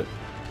dodged it.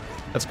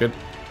 That's good.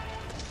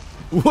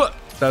 What?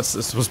 That's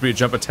supposed to be a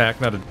jump attack,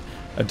 not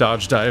a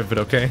dodge dive, but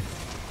okay.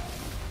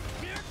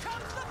 Here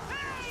comes the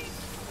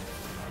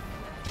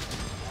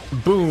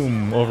pain.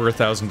 Boom! Over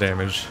 1,000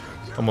 damage.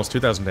 Almost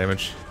 2,000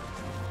 damage.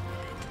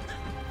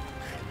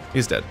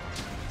 He's dead.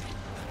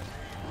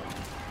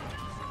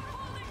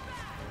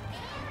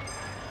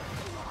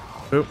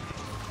 Boop.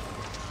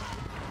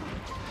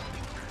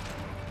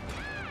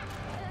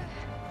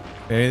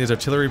 Any of these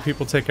artillery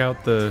people take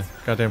out the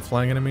goddamn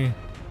flying enemy?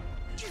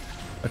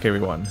 Okay, we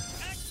won.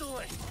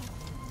 Excellent.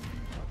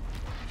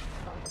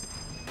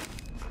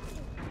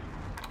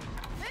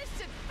 This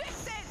should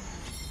fix it.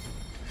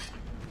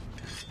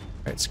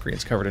 Alright,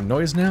 screen's covered in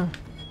noise now.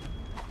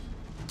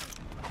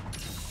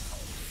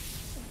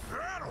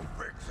 That'll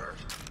fix her!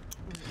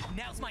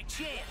 Now's my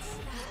chance.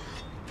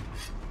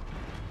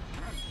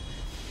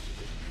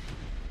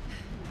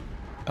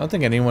 I don't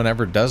think anyone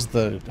ever does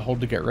the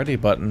hold to get ready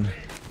button.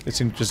 They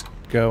seem to just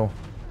go.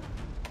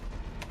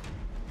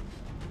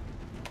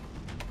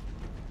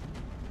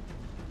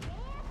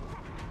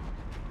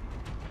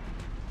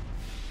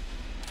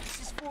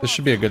 This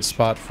should be a good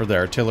spot for the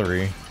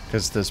artillery,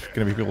 because there's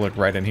gonna be people like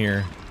right in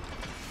here.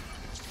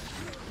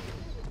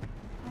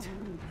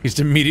 He's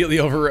immediately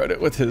overrode it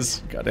with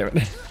his. God damn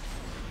it.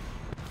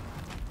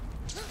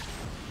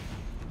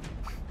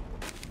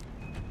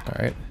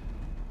 Alright.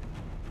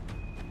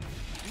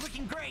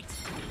 Looking great.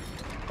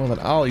 Well, then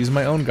I'll use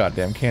my own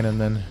goddamn cannon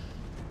then.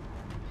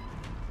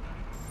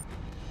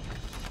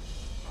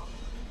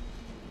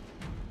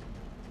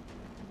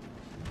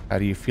 How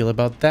do you feel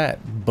about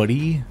that,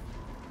 buddy?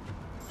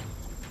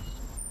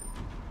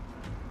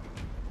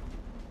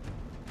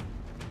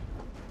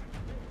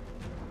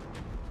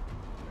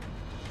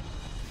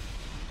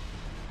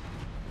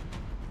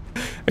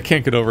 I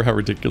can't get over how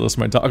ridiculous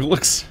my dog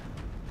looks.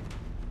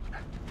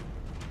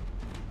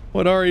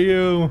 What are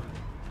you?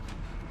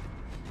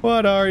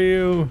 What are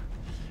you?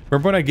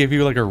 Remember when I gave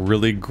you like a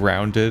really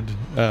grounded,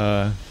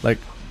 like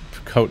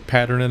coat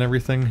pattern and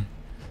everything?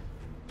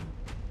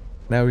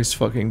 Now he's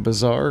fucking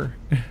bizarre.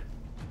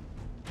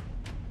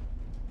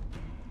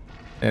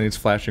 And he's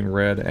flashing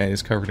red and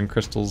he's covered in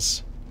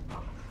crystals.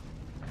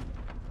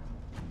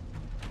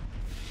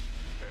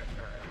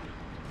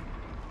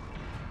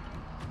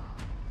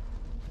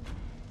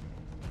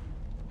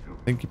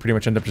 I think you pretty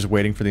much end up just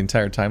waiting for the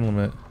entire time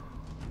limit.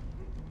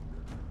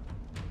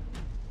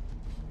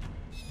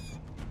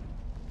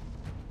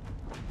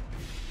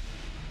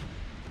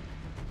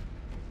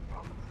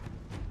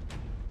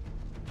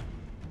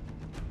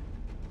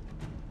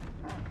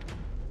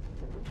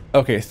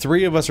 Okay,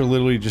 3 of us are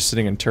literally just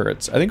sitting in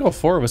turrets. I think all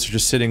 4 of us are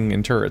just sitting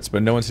in turrets,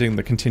 but no one's hitting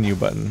the continue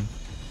button.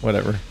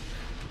 Whatever.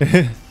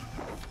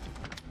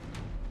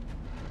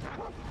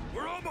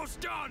 We're almost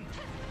done.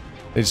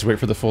 They just wait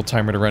for the full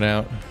timer to run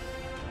out.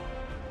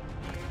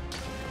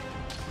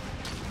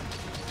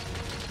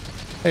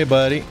 Hey,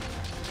 buddy.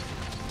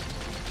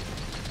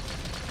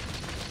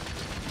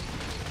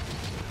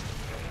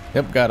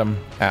 Yep, got him.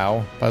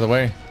 Ow, by the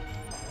way.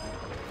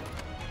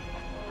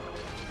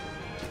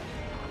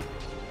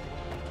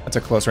 That's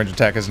a close range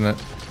attack, isn't it?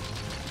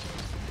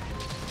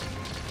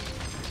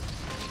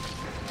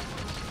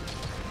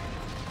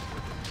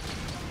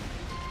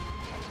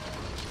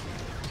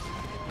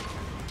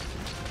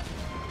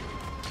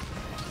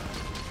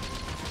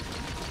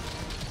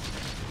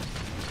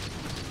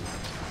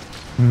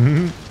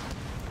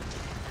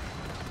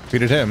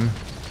 Defeated him.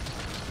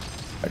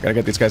 I gotta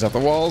get these guys off the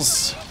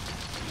walls.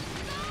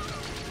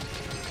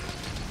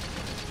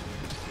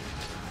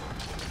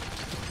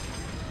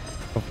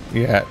 Oh,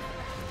 yeah.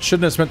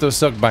 Shouldn't have spent those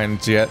silk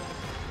binds yet.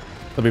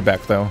 They'll be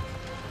back though.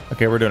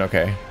 Okay, we're doing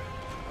okay.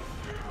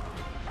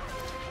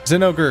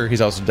 Zinogre,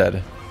 he's also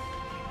dead.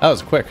 That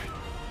was quick.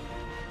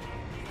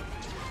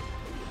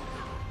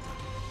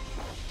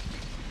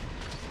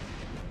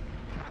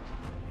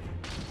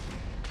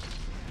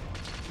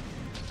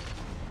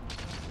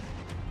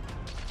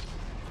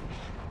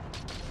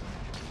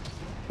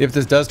 If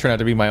this does turn out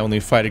to be my only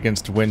fight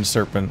against Wind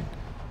Serpent,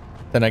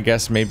 then I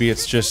guess maybe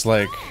it's just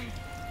like...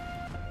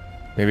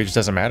 Maybe it just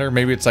doesn't matter.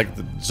 Maybe it's like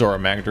the Zora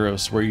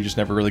Magdaros, where you just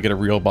never really get a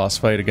real boss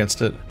fight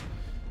against it.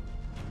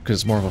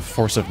 Because it's more of a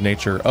force of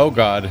nature. Oh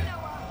god.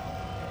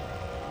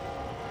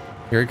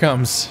 Here he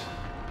comes.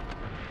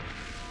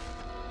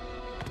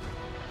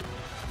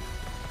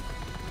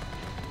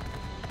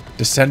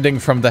 Descending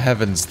from the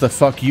heavens, the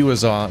fuck you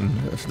is on.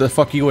 The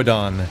fuck you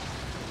Adon.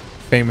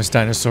 Famous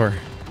dinosaur.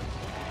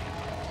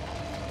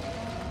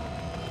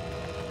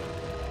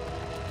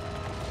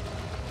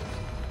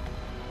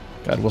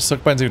 God, will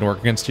silk binds even work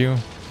against you?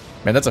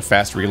 Man, that's a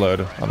fast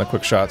reload on the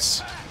quick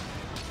shots.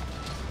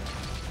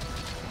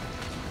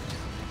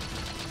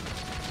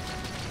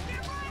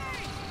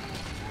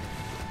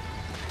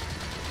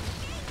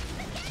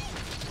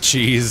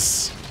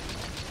 Jeez.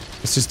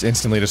 It's just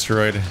instantly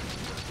destroyed.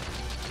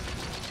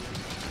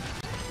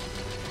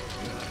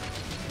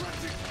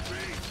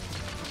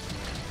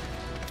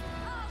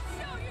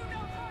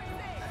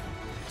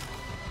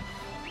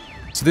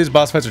 So these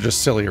boss fights are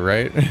just silly,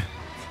 right?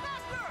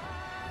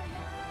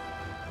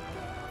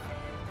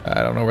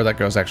 I don't know where that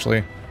goes,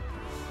 actually.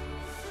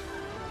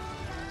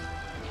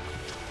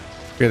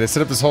 Yeah, they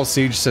set up this whole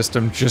siege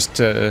system just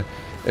to...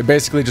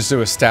 basically just to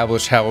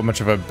establish how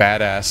much of a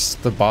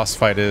badass the boss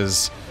fight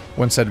is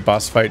when said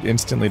boss fight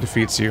instantly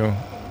defeats you.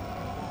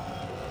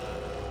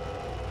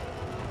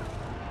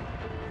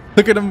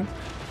 Look at him!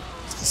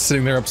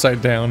 Sitting there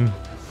upside down.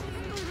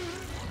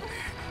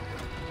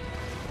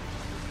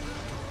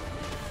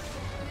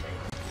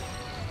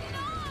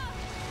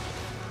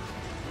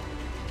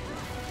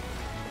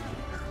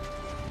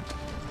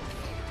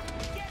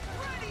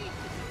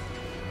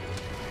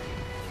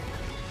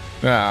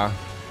 Ah,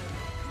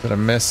 did I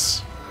miss?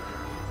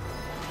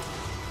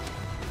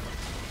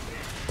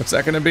 What's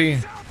that gonna be?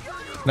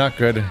 Not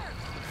good.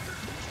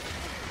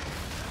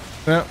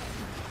 No.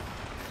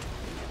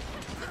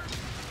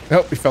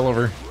 Nope, he fell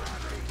over.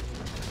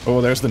 Oh,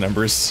 there's the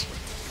numbers.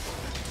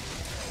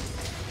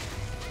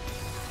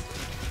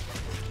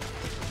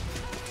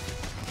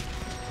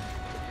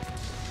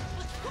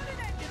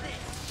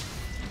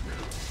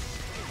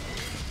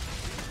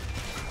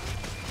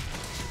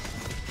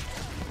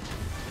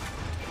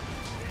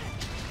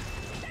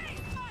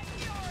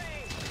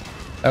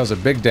 That was a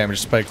big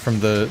damage spike from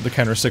the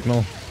counter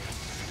signal.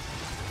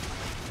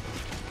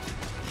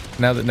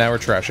 Now we're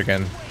trash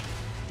again.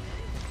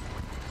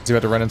 Is he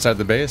about to run inside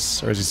the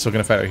base, or is he still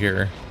gonna fight out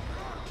here?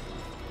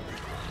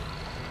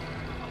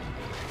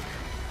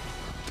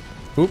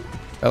 Oop,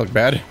 that looked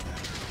bad.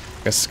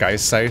 A Sky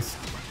Scythe.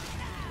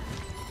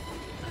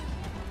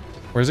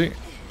 Where is he?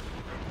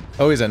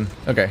 Oh, he's in.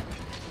 Okay.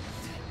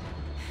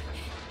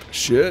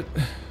 Shit.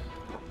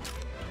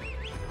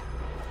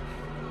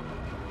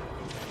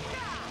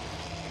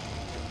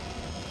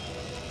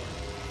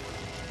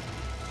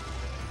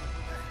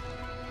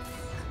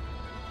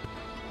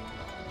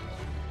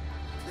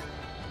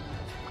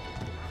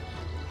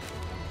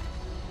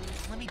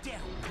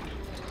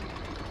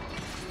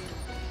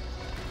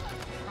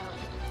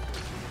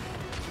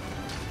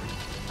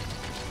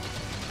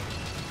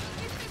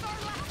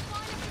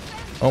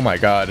 Oh my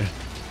god.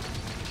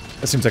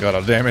 That seems like a lot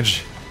of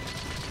damage.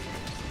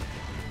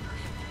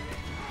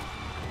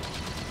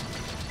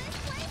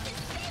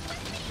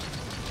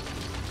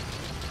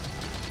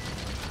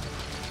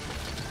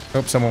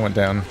 Oh, someone went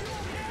down.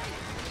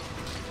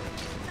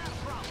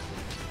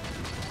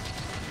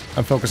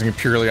 I'm focusing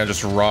purely on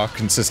just raw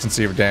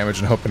consistency of damage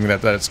and hoping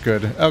that it's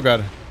good. Oh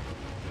god.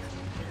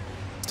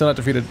 Still not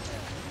defeated.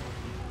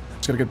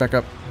 Just gotta get back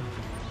up.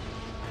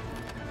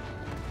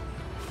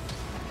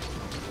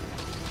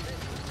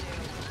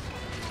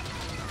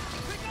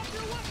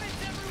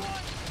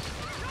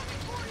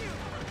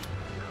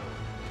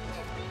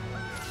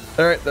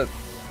 Alright,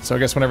 so I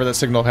guess whenever that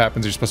signal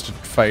happens, you're supposed to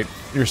fight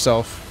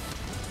yourself.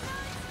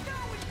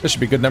 This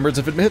should be good numbers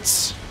if it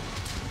hits.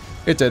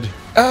 It did.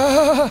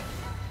 Ah!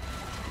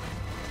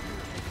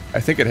 I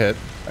think it hit.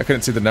 I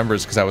couldn't see the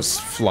numbers because I was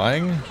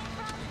flying.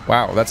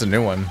 Wow, that's a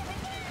new one.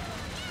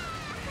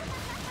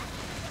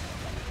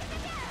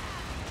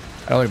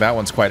 I don't think that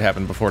one's quite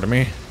happened before to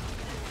me.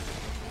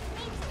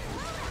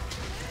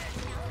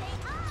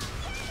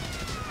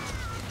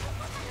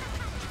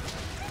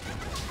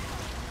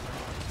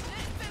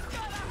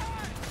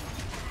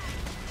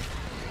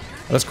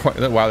 That's quite,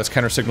 wow, this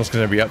counter signal's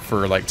gonna be up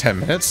for like 10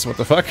 minutes? What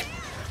the fuck?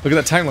 Look at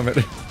that time limit.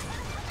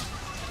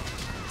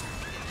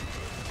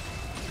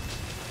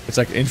 It's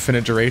like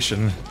infinite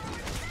duration.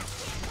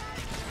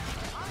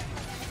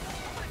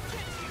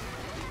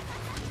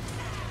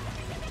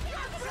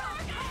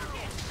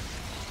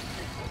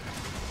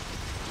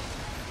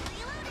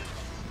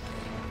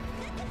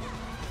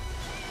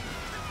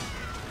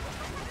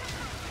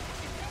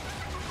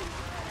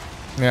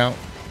 Yeah.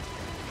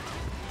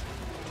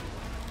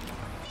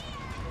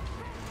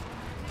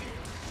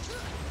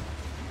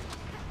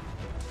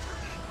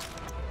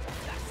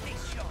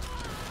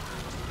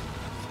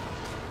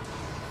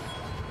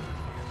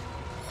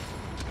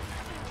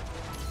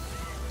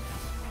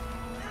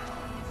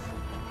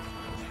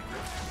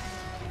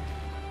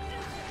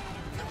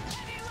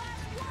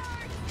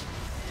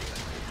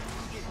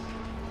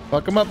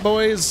 Fuck them up,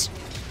 boys.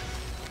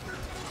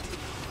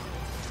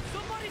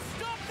 Somebody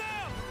stop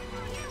them!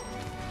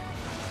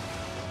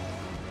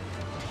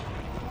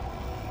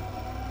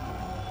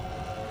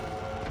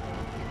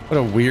 What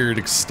a weird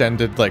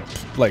extended like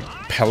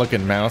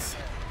pelican mouth.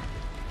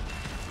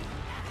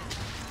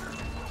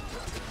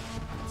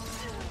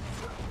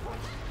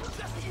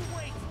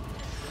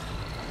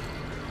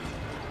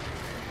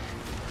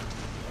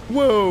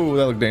 Whoa,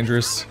 that looked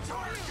dangerous.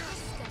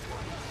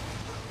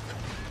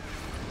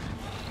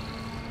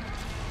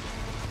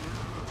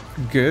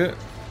 Good.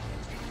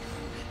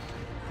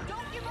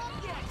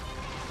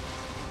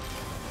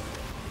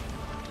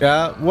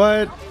 Yeah,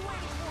 what?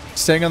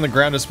 Staying on the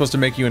ground is supposed to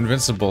make you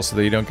invincible so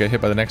that you don't get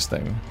hit by the next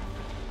thing.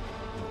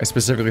 I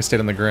specifically stayed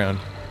on the ground.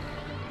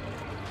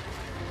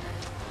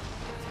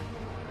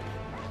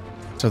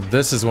 So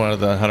this is one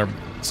of the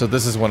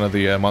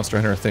Monster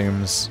Hunter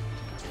themes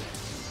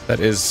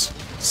that is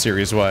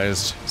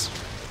series-wise.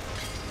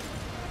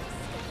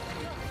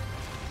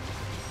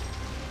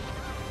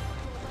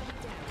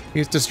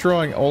 He's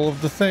destroying all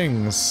of the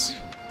things.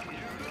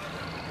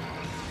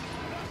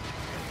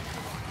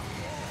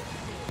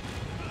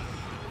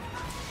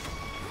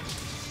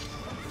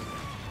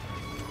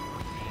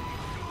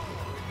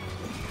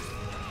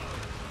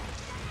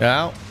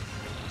 Ow.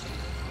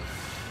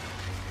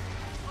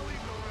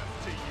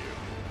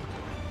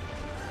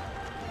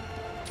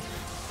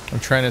 I'm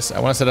trying to... I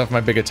want to set off my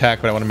big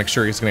attack, but I want to make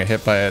sure he's going to get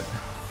hit by it.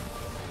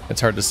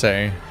 It's hard to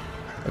say.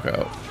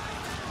 Okay.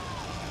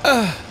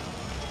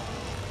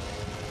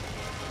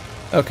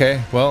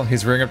 Okay, well,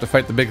 he's rearing up to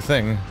fight the big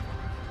thing.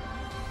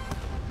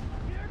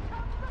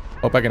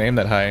 Hope I can aim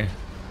that high.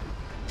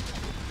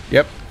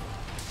 Yep.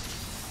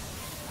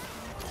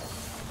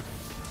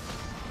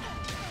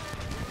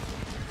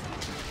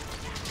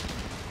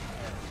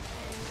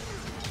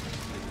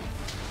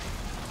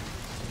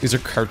 These are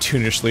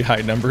cartoonishly high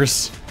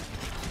numbers.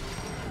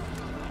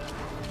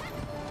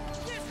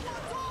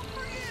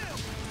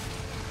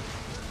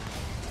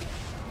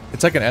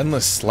 It's like an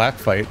endless slap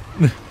fight.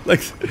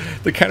 Like,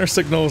 the counter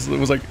signals, it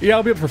was like, yeah,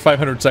 I'll be up for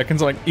 500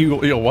 seconds. I'm like, you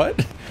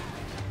what?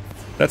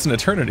 That's an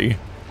eternity.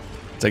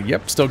 It's like,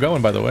 yep, still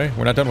going, by the way.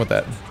 We're not done with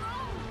that.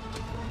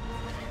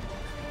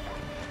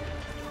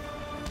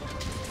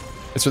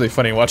 It's really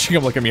funny watching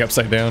him look at me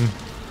upside down.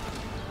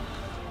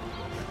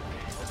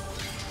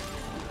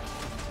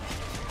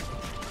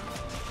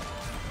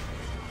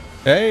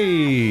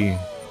 Hey!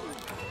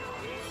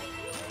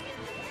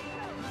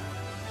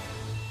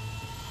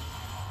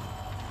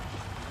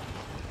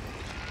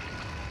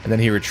 And then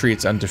he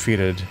retreats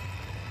undefeated.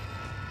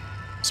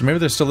 So maybe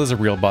there still is a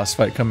real boss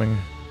fight coming.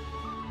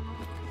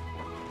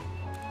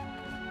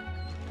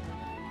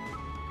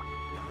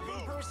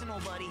 Personal,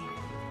 buddy.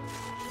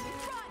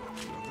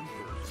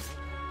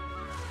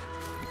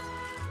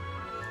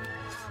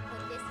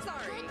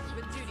 Sorry,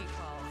 but duty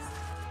calls.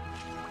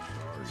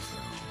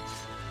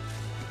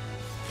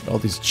 All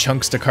these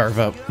chunks to carve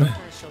up. I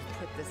shall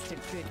put this to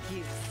good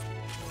use.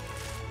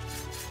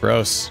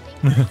 Gross.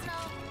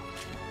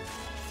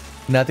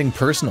 Nothing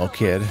personal,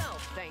 kid. Oh,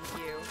 thank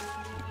you.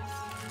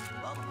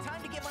 Well,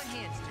 time to get my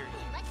hands dirty.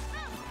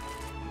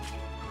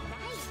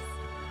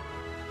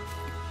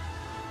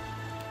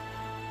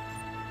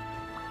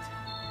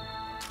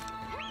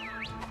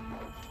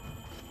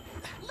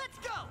 Let's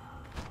go.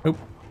 Oop.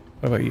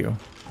 What about you?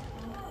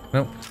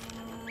 Nope.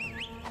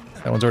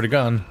 That one's already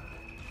gone.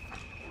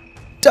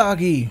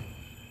 Doggy!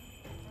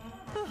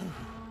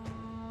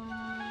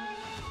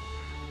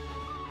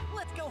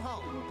 Let's go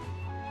home.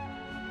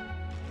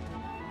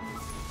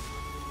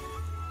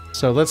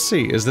 So let's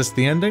see, is this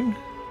the ending?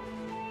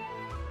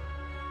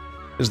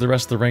 Is the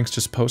rest of the ranks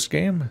just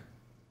post-game?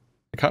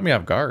 It caught me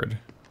off guard.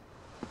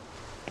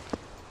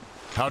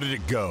 How did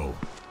it go?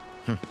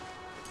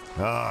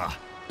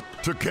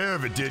 Took care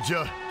of it, did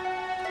ya?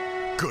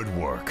 Good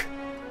work.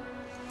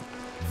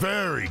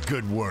 Very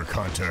good work,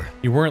 Hunter.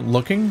 You weren't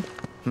looking?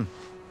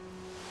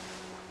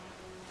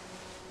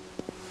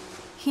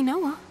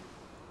 Hinoa?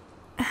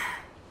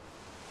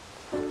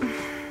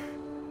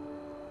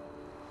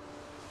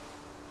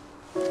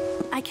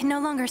 I can no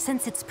longer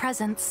sense its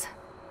presence.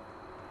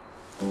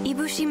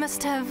 Ibushi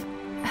must have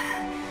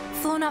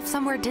flown off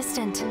somewhere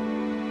distant.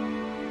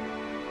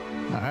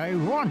 I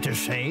want to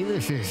say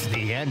this is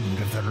the end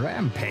of the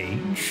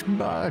rampage,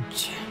 but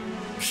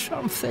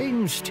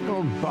something's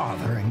still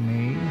bothering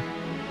me.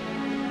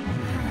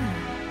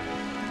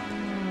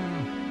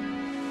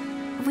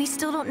 We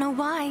still don't know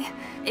why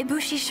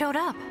Ibushi showed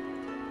up.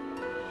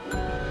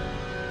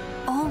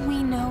 All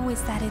we know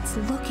is that it's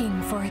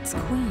looking for its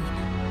queen.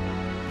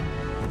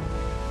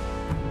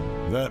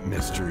 That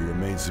mystery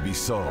remains to be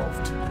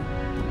solved.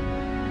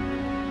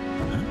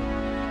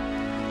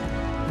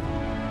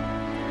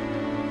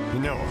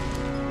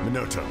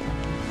 Minoto,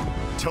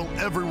 tell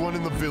everyone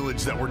in the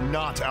village that we're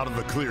not out of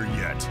the clear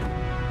yet.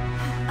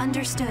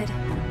 Understood,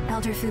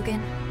 Elder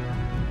Fugen.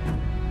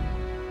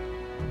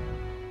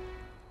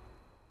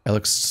 That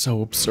looks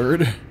so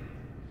absurd.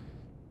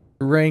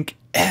 Rank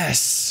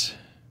S.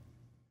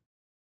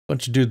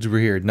 Bunch of dudes over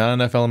here. Not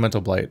enough elemental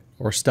blight,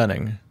 or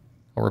stunning,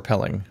 or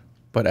repelling,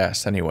 but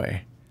S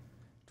anyway.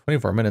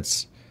 24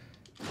 minutes.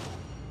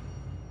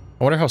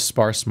 I wonder how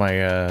sparse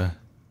my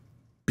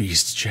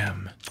beast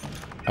gem.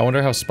 I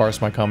wonder how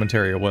sparse my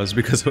commentary was,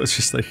 because it was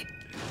just like,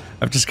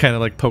 I'm just kind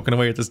of like poking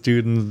away at this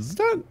dude, and it's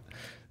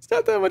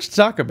not that much to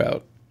talk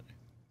about.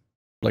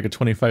 Like a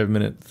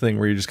 25-minute thing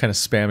where you're just kind of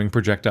spamming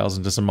projectiles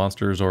into some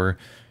monsters, or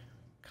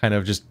kind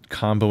of just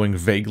comboing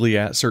vaguely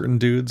at certain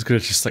dudes, because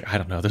it's just like, I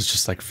don't know, there's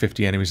just like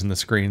 50 enemies in the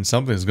screen,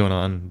 something's going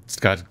on. Just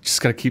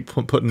gotta keep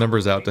putting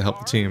numbers out to help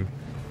the team.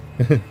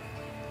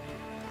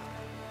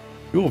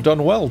 You have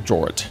done well,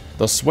 Jorrit.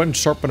 The Swin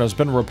Serpent has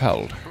been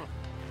repelled.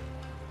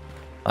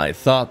 I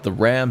thought the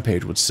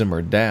rampage would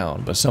simmer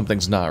down, but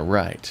something's not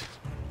right.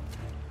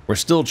 We're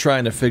still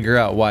trying to figure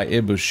out why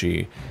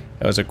Ibushi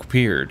has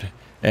appeared,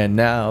 and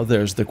now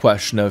there's the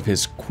question of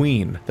his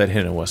queen that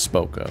Hinoa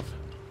spoke of.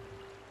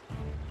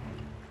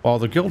 While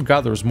the guild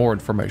gathers more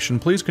information,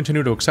 please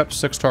continue to accept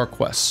 6-star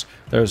quests.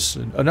 There's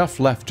enough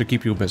left to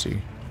keep you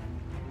busy.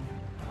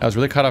 I was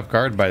really caught off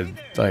guard by,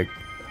 like,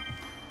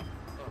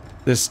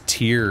 this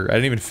tier. I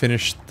didn't even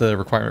finish the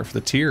requirement for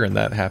the tier, and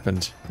that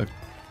happened. Like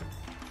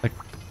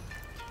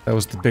that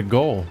was the big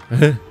goal.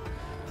 It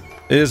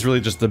is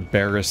really just the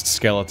barest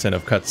skeleton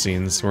of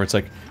cutscenes, where it's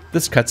like,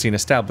 this cutscene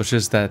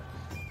establishes that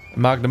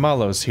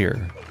Magnamalo's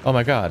here. Oh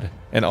my god.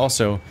 And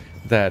also,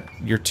 that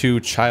your two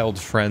child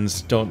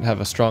friends don't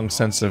have a strong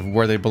sense of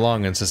where they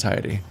belong in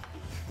society.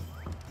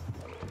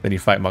 Then you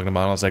fight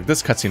Magnamalo. It's like,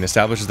 this cutscene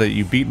establishes that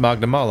you beat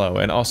Magnamalo,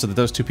 and also that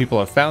those two people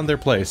have found their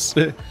place.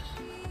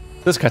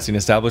 This cutscene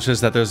establishes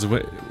that there's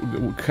Wind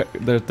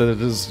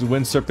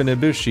Serpent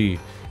Ibushi,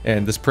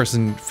 and this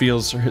person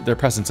feels their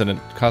presence and it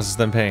causes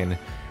them pain.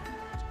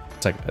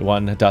 It's like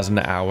 12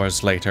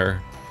 hours later.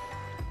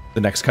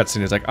 The next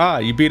cutscene is like, ah,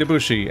 you beat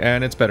Ibushi,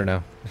 and it's better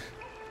now.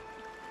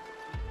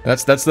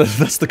 That's the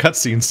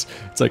cutscenes.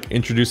 It's like,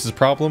 introduces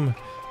problem,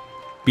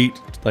 beat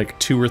like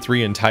 2 or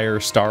 3 entire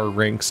star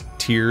ranks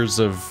tiers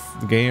of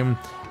the game,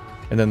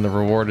 and then the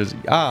reward is,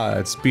 ah,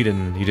 it's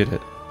beaten, you did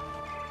it.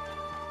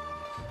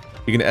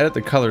 You can edit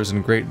the colors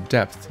in great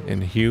depth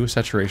in hue,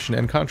 saturation,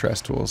 and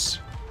contrast tools.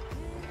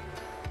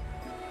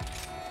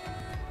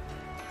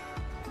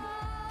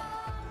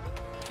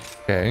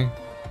 Okay.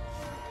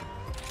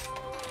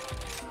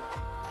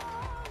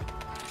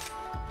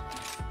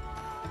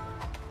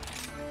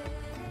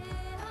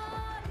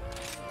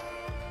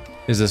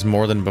 Is this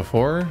more than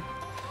before?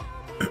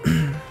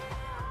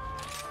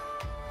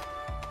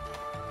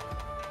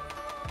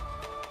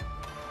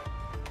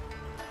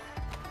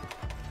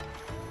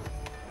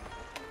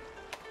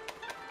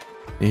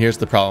 Here's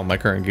the problem, my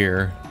current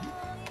gear.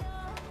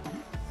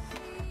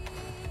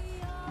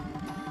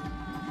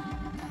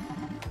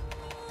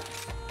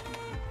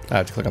 I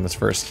have to click on this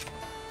first.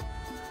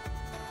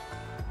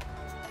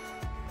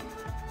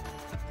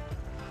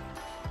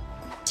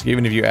 So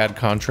even if you add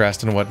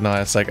contrast and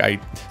whatnot, it's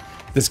like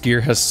this gear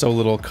has so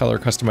little color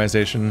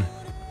customization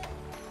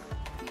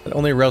that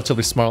only a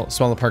relatively small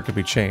part could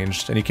be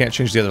changed, and you can't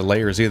change the other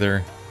layers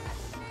either.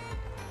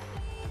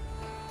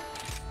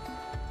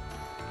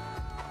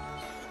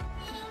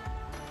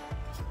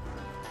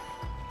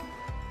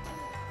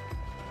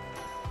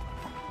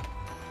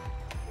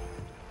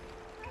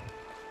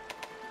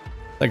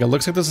 Like, it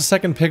looks like there's a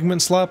second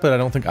pigment slot, but I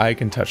don't think I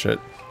can touch it.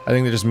 I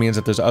think that just means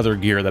that there's other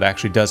gear that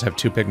actually does have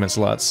 2 pigment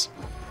slots.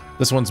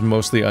 This one's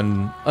mostly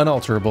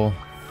unalterable.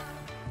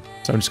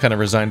 So I'm just kind of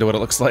resigned to what it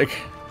looks like.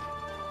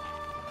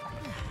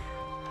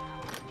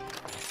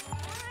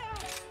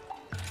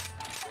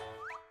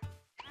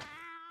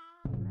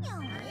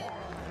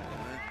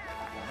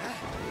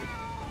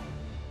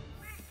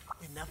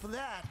 Enough of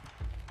that.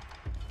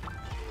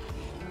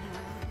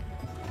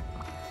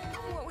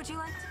 would you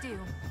like to do?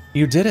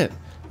 You did it.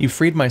 You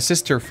freed my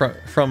sister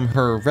from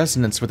her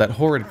resonance with that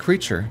horrid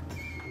creature.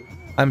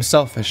 I'm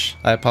selfish.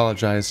 I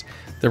apologize.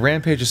 The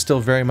rampage is still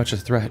very much a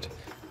threat,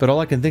 but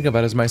all I can think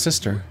about is my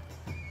sister.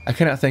 I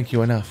cannot thank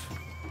you enough.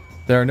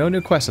 There are no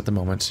new quests at the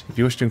moment. If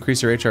you wish to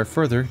increase your HR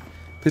further,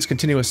 please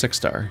continue with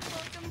 6-star.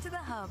 Welcome to the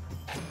hub.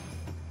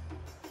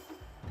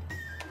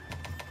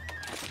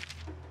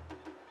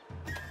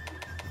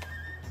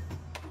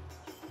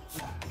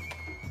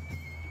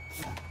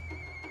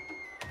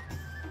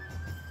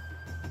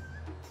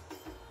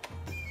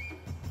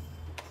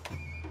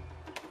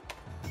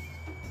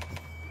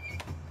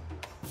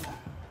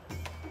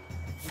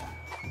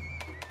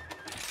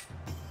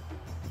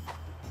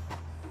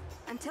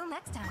 Until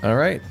next time. All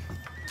right.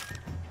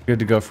 Good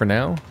to go for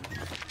now.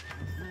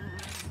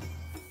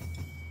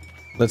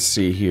 Let's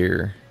see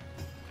here.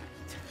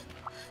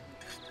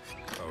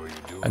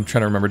 I'm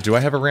trying to remember. Do I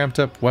have a ramped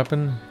up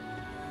weapon?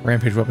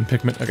 Rampage weapon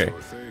pigment. Okay.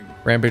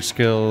 Rampage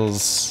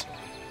skills.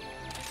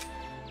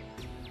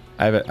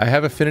 I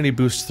have affinity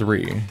boost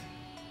 3.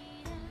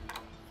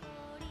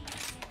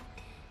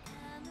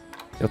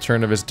 The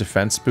alternative is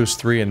defense boost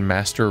 3 and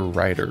master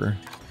rider.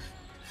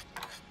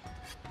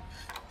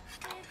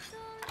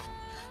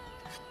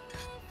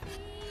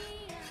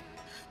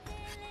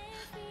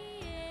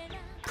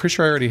 Pretty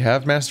sure I already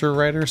have master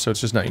rider, so it's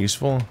just not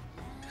useful.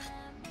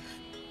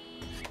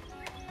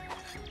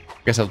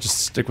 Guess I'll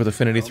just stick with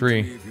affinity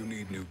 3.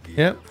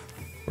 Yep,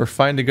 we're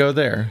fine to go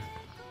there.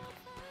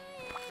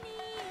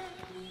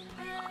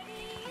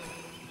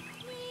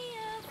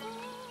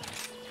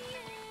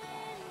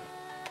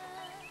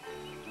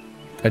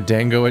 A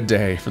dango a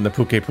day from the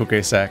Puke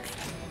Puke sack.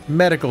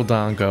 Medical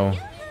dango.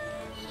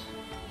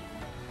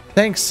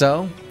 Thanks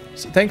so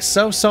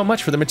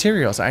much for the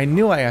materials. I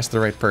knew I asked the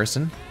right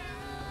person.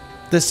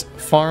 This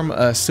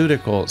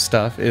pharmaceutical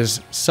stuff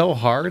is so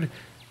hard.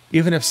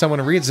 Even if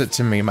someone reads it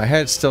to me, my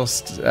head still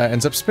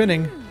ends up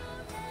spinning.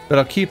 But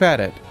I'll keep at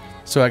it,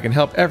 so I can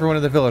help everyone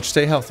in the village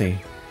stay healthy.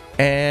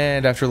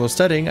 And after a little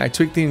studying, I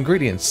tweaked the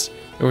ingredients.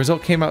 The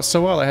result came out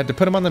so well, I had to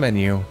put them on the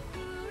menu.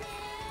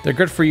 They're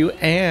good for you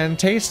and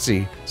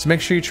tasty, so make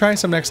sure you try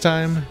some next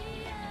time.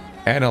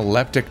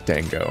 Analeptic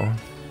dango.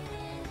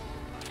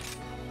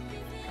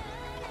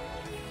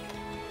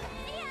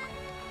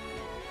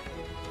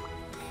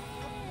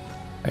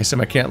 I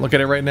assume I can't look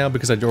at it right now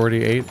because I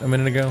already ate a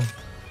minute ago.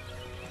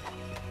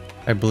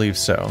 I believe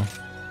so.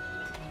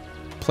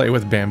 Play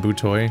with bamboo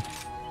toy. Let's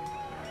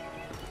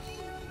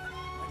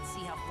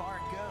see how far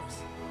it goes.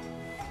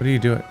 What are you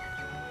doing?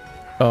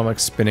 Oh, I'm like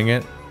spinning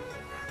it.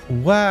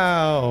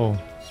 Wow.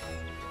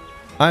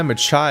 I'm a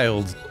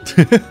child.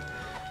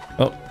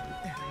 Oh.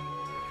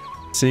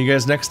 See you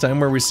guys next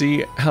time where we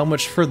see how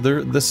much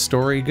further the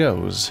story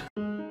goes.